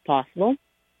repeatable as possible.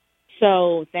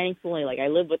 So thankfully, I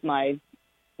live with my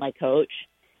coach.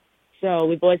 So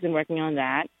we've always been working on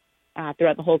that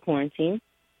throughout the whole quarantine.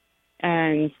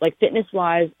 And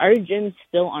fitness-wise, our gyms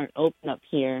still aren't open up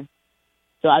here.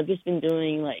 So I've just been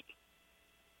doing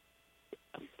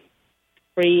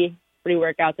free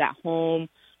workouts at home,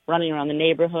 running around the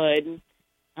neighborhood.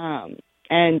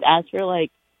 And as for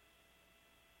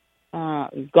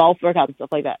golf workouts and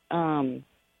stuff like that,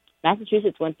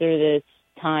 Massachusetts went through this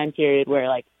time period where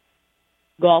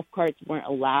golf carts weren't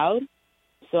allowed.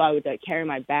 So I would carry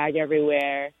my bag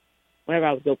everywhere whenever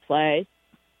I would go play.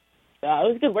 So it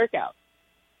was a good workout.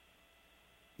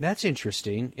 That's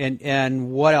interesting.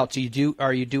 And what else do you do?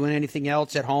 Are you doing anything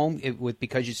else at home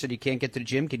because you said you can't get to the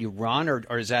gym? Can you run,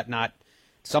 or is that not?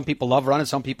 Some people love running.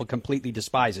 Some people completely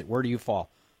despise it. Where do you fall?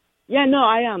 Yeah, no,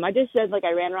 I am. I just said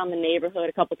I ran around the neighborhood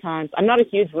a couple times. I'm not a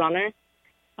huge runner.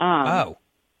 I'll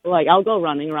go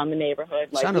running around the neighborhood.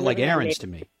 It sounded like errands to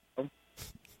me.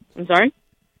 I'm sorry?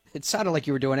 It sounded like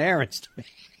you were doing errands to me.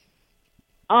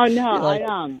 Oh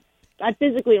no, I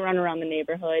physically run around the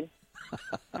neighborhood.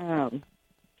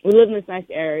 We live in this nice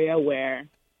area where,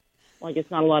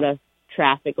 it's not a lot of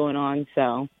traffic going on,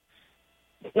 so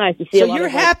it's nice to see. So you're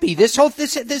happy. This whole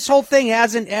thing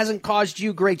hasn't caused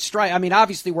you great strife. I mean,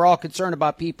 obviously, we're all concerned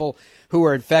about people who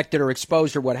are infected or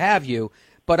exposed or what have you,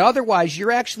 but otherwise,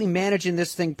 you're actually managing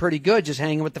this thing pretty good, just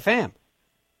hanging with the fam.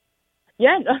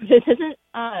 Yeah, this isn't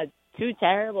too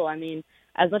terrible. I mean,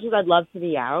 as much as I'd love to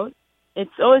be out,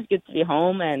 it's always good to be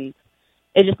home, and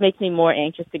it just makes me more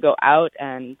anxious to go out,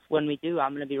 and when we do,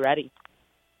 I'm going to be ready.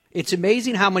 It's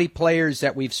amazing how many players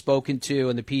that we've spoken to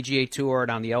on the PGA Tour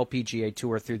and on the LPGA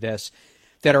Tour through this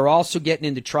that are also getting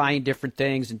into trying different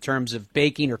things in terms of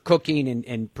baking or cooking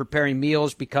and preparing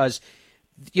meals because,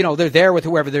 they're there with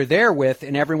whoever they're there with,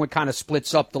 and everyone kind of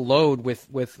splits up the load with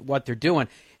what they're doing.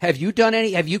 Have you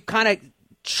kind of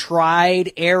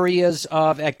tried areas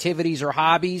of activities or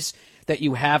hobbies that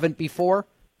you haven't before?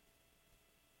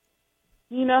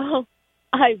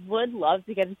 I would love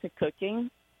to get into cooking.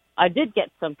 I did get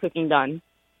some cooking done,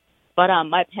 but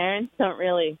my parents don't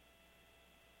really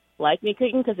like me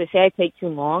cooking because they say I take too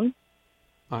long.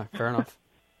 All right, fair enough.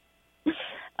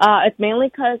 It's mainly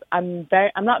because I'm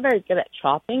not very good at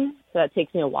chopping, so that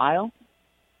takes me a while.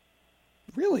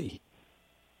 Really?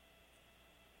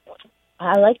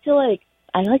 I like to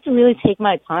really take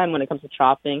my time when it comes to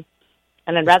chopping,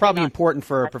 and I'd It's rather probably not. important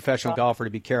for a professional golfer to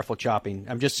be careful chopping.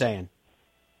 I'm just saying.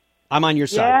 I'm on your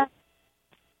side. Yeah.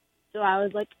 So I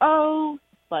was like, oh,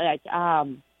 but I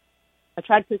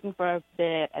tried cooking for a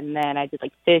bit, and then I did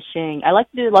like fishing. I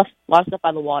like to do a lot of stuff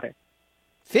by the water.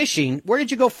 Fishing? Where did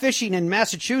you go fishing in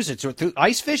Massachusetts? Or through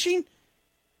ice fishing?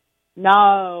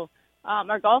 No,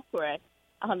 our golf course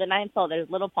on the 9th hole. There's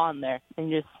a little pond there, and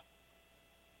you just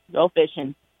go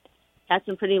fishing. Catch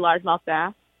some pretty largemouth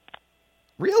bass.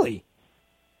 Really?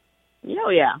 Oh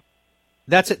yeah.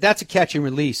 That's a catch and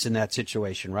release in that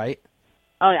situation, right?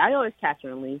 Oh, yeah, I always catch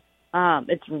and release.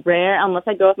 It's rare, unless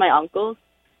I go with my uncles.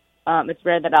 It's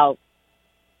rare that I'll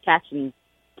catch and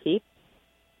keep.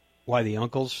 Why the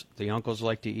uncles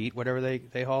like to eat whatever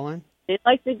they haul in? They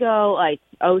like to go like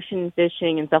ocean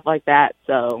fishing and stuff like that,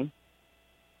 so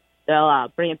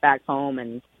they'll bring it back home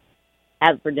and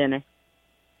have it for dinner.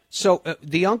 So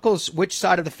the uncles, which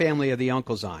side of the family are the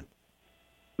uncles on?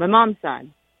 My mom's side.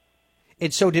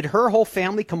 And so did her whole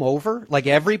family come over? Like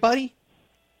everybody?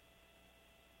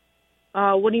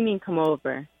 What do you mean come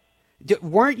over?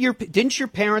 Didn't your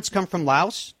parents come from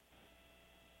Laos?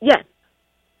 Yes.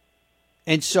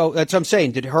 And so that's what I'm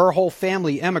saying. Did her whole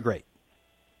family emigrate?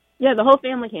 Yeah, the whole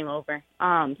family came over.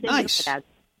 Nice.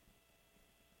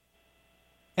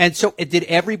 And so did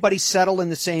everybody settle in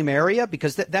the same area?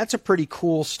 Because that's a pretty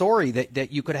cool story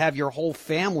that you could have your whole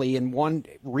family in one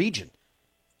region.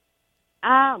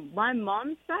 My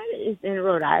mom's side is in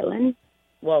Rhode Island.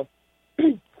 Well,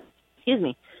 excuse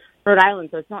me, Rhode Island,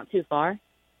 so it's not too far.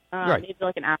 Right. Maybe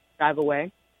like an hour drive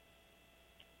away.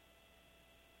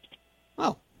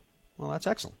 Oh, well, that's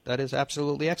excellent. That is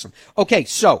absolutely excellent. Okay,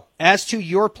 so as to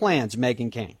your plans,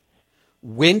 Megan Khang,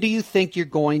 when do you think you're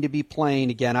going to be playing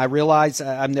again? I realize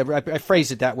I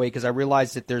phrase it that way because I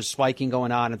realize that there's spiking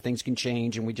going on and things can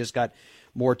change, and we just got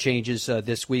more changes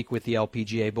this week with the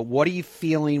LPGA. But what are you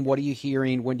feeling? What are you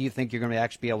hearing? When do you think you're going to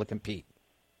actually be able to compete?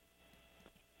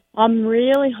 I'm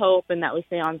really hoping that we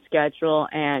stay on schedule,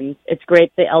 and it's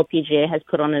great the LPGA has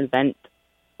put on an event,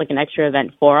 like an extra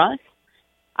event for us.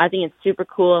 I think it's super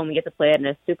cool, and we get to play it in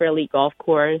a super elite golf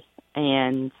course,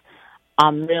 and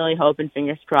I'm really hoping,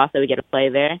 fingers crossed, that we get to play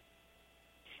there.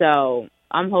 So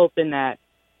I'm hoping that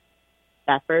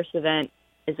first event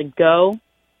is a go,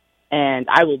 and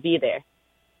I will be there.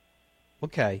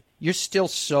 Okay. You're still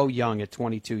so young at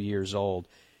 22 years old.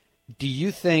 Do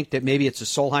you think that maybe it's a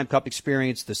Solheim Cup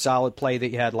experience, the solid play that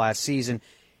you had last season?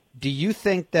 Do you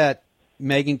think that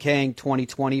Megan Khang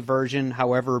 2020 version,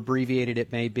 however abbreviated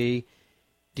it may be,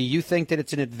 do you think that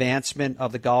it's an advancement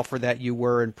of the golfer that you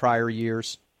were in prior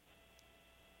years?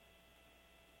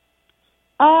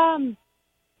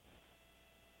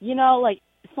 Like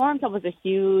Solheim Cup was a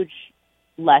huge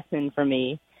lesson for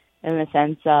me in the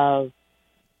sense of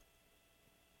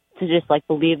to just like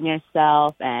believe in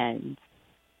yourself and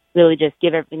really just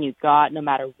give everything you got no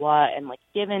matter what, and like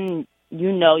given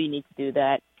you need to do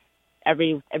that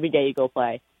every day you go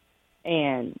play,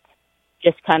 and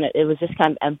it was just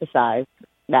kind of emphasized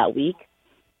that week.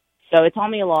 So it taught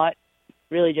me a lot,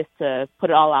 really, just to put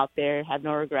it all out there, have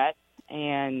no regrets,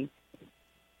 and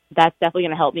that's definitely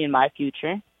going to help me in my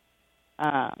future.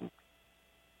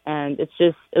 And it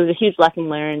was a huge lesson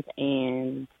learned,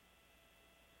 and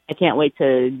I can't wait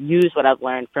to use what I've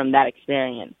learned from that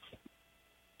experience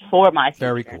for my future.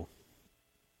 Very cool.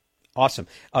 Awesome.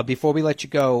 Before we let you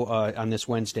go on this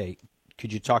Wednesday,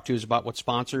 could you talk to us about what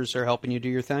sponsors are helping you do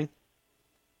your thing?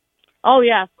 Oh,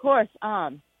 yeah, of course.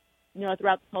 Throughout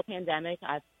the whole pandemic,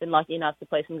 I've been lucky enough to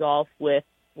play some golf with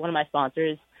one of my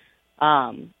sponsors,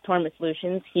 Tournament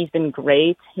Solutions. He's been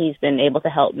great. He's been able to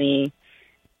help me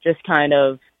just kind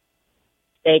of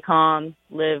stay calm,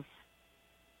 live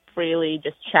freely,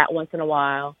 just chat once in a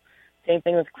while. Same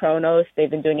thing with Kronos. They've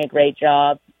been doing a great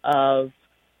job of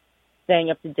staying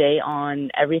up to date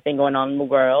on everything going on in the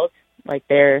world. Like,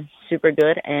 they're super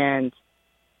good, and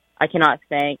I cannot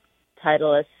thank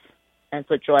Titleist and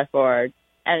FootJoy for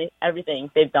everything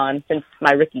they've done since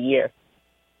my rookie year.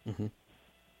 Mm-hmm.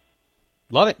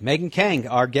 Love it. Megan Khang,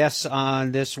 our guest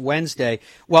on this Wednesday.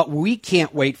 Well, we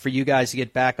can't wait for you guys to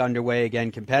get back underway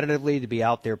again competitively, to be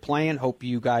out there playing. Hope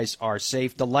you guys are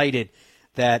safe. Delighted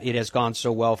that it has gone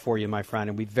so well for you, my friend.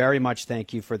 And we very much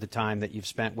thank you for the time that you've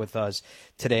spent with us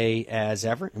today as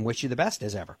ever, and wish you the best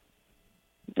as ever.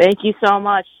 Thank you so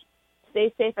much.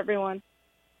 Stay safe, everyone.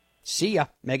 See ya.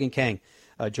 Megan Khang.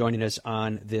 joining us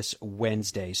on this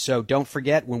Wednesday. So don't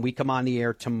forget, when we come on the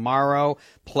air tomorrow,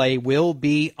 play will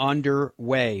be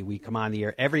underway. We come on the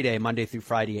air every day, Monday through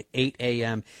Friday at 8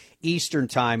 a.m. Eastern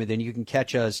Time, and then you can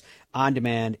catch us on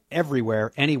demand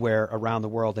everywhere, anywhere around the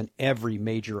world, and every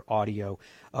major audio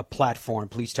platform.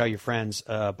 Please tell your friends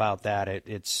about that.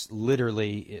 It's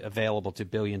literally available to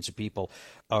billions of people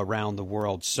around the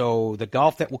world. So the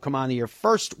golf that will come on the air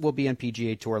first will be on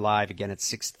PGA Tour Live, again at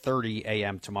 6:30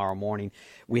 a.m. tomorrow morning.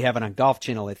 We have it on Golf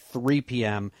Channel at 3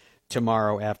 p.m.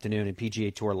 tomorrow afternoon, and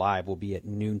PGA Tour Live will be at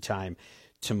noontime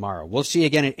tomorrow. We'll see you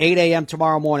again at 8 a.m.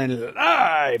 tomorrow morning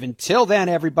live. Until then,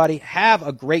 everybody, have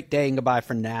a great day and goodbye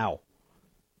for now.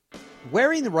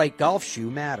 Wearing the right golf shoe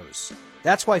matters.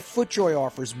 That's why FootJoy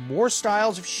offers more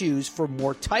styles of shoes for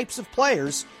more types of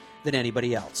players than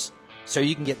anybody else. So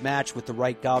you can get matched with the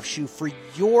right golf shoe for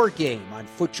your game on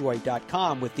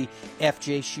FootJoy.com with the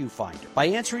FJ Shoe Finder. By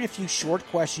answering a few short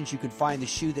questions, you can find the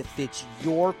shoe that fits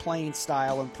your playing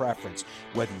style and preference.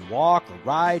 Whether you walk or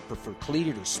ride, prefer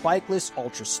cleated or spikeless,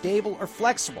 ultra stable or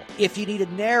flexible. If you need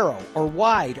a narrow or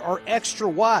wide or extra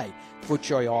wide,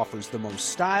 FootJoy offers the most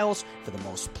styles for the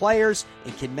most players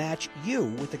and can match you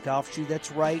with a golf shoe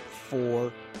that's right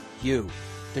for you.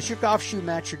 Does your golf shoe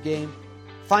match your game?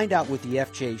 Find out with the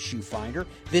FJ Shoe Finder.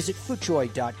 Visit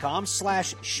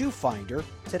FootJoy.com/shoefinder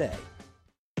today.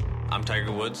 I'm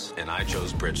Tiger Woods, and I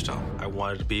chose Bridgestone. I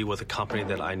wanted to be with a company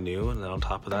that I knew, and then on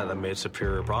top of that, that made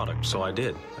superior product. So I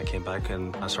did. I came back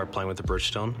and I started playing with the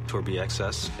Bridgestone Tour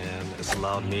BXS, and it's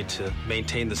allowed me to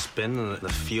maintain the spin and the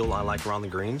feel I like around the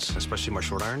greens, especially my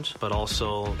short irons, but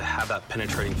also have that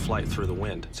penetrating flight through the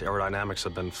wind. The aerodynamics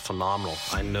have been phenomenal.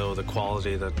 I know the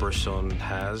quality that Bridgestone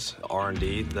has,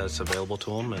 R&D that's available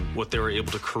to them, and what they were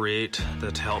able to create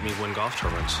that to help me win golf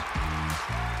tournaments.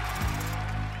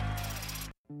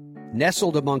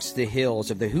 Nestled amongst the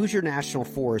hills of the Hoosier National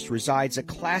Forest resides a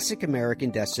classic American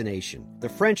destination, the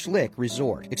French Lick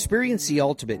Resort. Experience the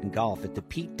ultimate in golf at the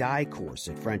Pete Dye course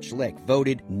at French Lick,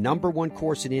 voted #1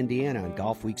 course in Indiana on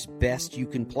Golf Week's Best You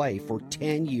Can Play for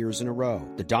 10 years in a row.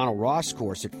 The Donald Ross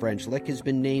course at French Lick has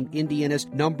been named Indiana's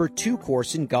 #2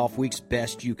 course in Golf Week's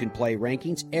Best You Can Play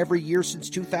rankings every year since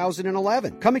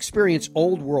 2011. Come experience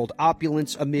old world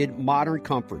opulence amid modern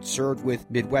comfort served with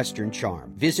Midwestern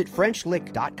charm. Visit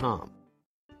FrenchLick.com.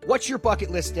 What's your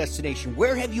bucket list destination?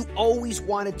 Where have you always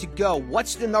wanted to go?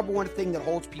 What's the #1 thing that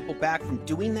holds people back from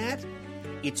doing that?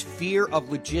 It's fear of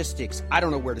logistics. I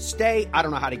don't know where to stay. I don't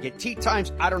know how to get tee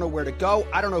times. I don't know where to go.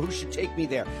 I don't know who should take me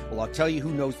there. Well, I'll tell you who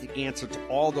knows the answer to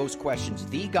all those questions.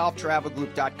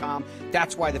 TheGolfTravelGroup.com.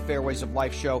 That's why the Fairways of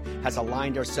Life show has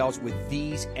aligned ourselves with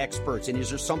these experts. And is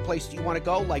there some place you want to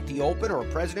go, like the Open or a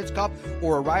President's Cup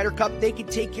or a Ryder Cup? They can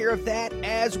take care of that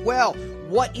as well.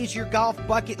 What is your golf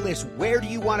bucket list? Where do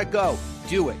you want to go?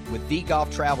 Do it with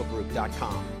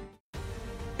TheGolfTravelGroup.com.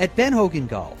 At Ben Hogan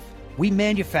Golf, we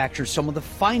manufacture some of the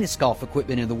finest golf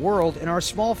equipment in the world in our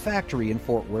small factory in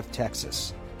Fort Worth,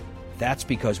 Texas. That's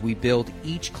because we build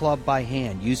each club by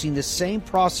hand using the same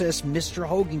process Mr.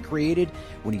 Hogan created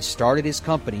when he started his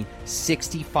company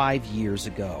 65 years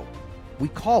ago. We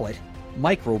call it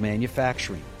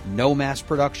micro-manufacturing, no mass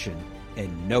production,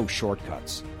 and no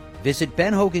shortcuts. Visit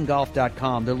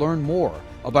BenHoganGolf.com to learn more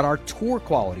about our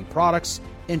tour-quality products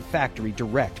and factory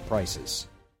direct prices.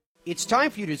 It's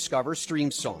time for you to discover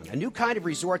Streamsong, a new kind of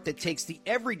resort that takes the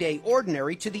everyday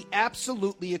ordinary to the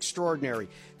absolutely extraordinary.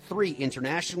 3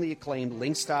 internationally acclaimed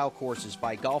link-style courses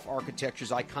by golf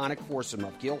architecture's iconic foursome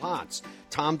of Gil Hans,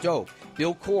 Tom Doak,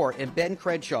 Bill Coore, and Ben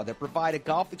Crenshaw that provide a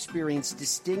golf experience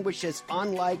distinguished as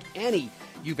unlike any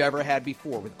you've ever had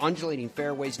before, with undulating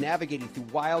fairways, navigating through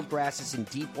wild grasses and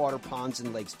deep water ponds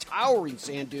and lakes, towering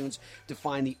sand dunes to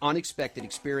find the unexpected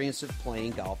experience of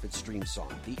playing golf at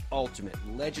Streamsong, the ultimate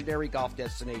legendary golf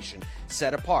destination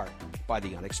set apart by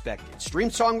the unexpected.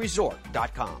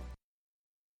 StreamSongResort.com.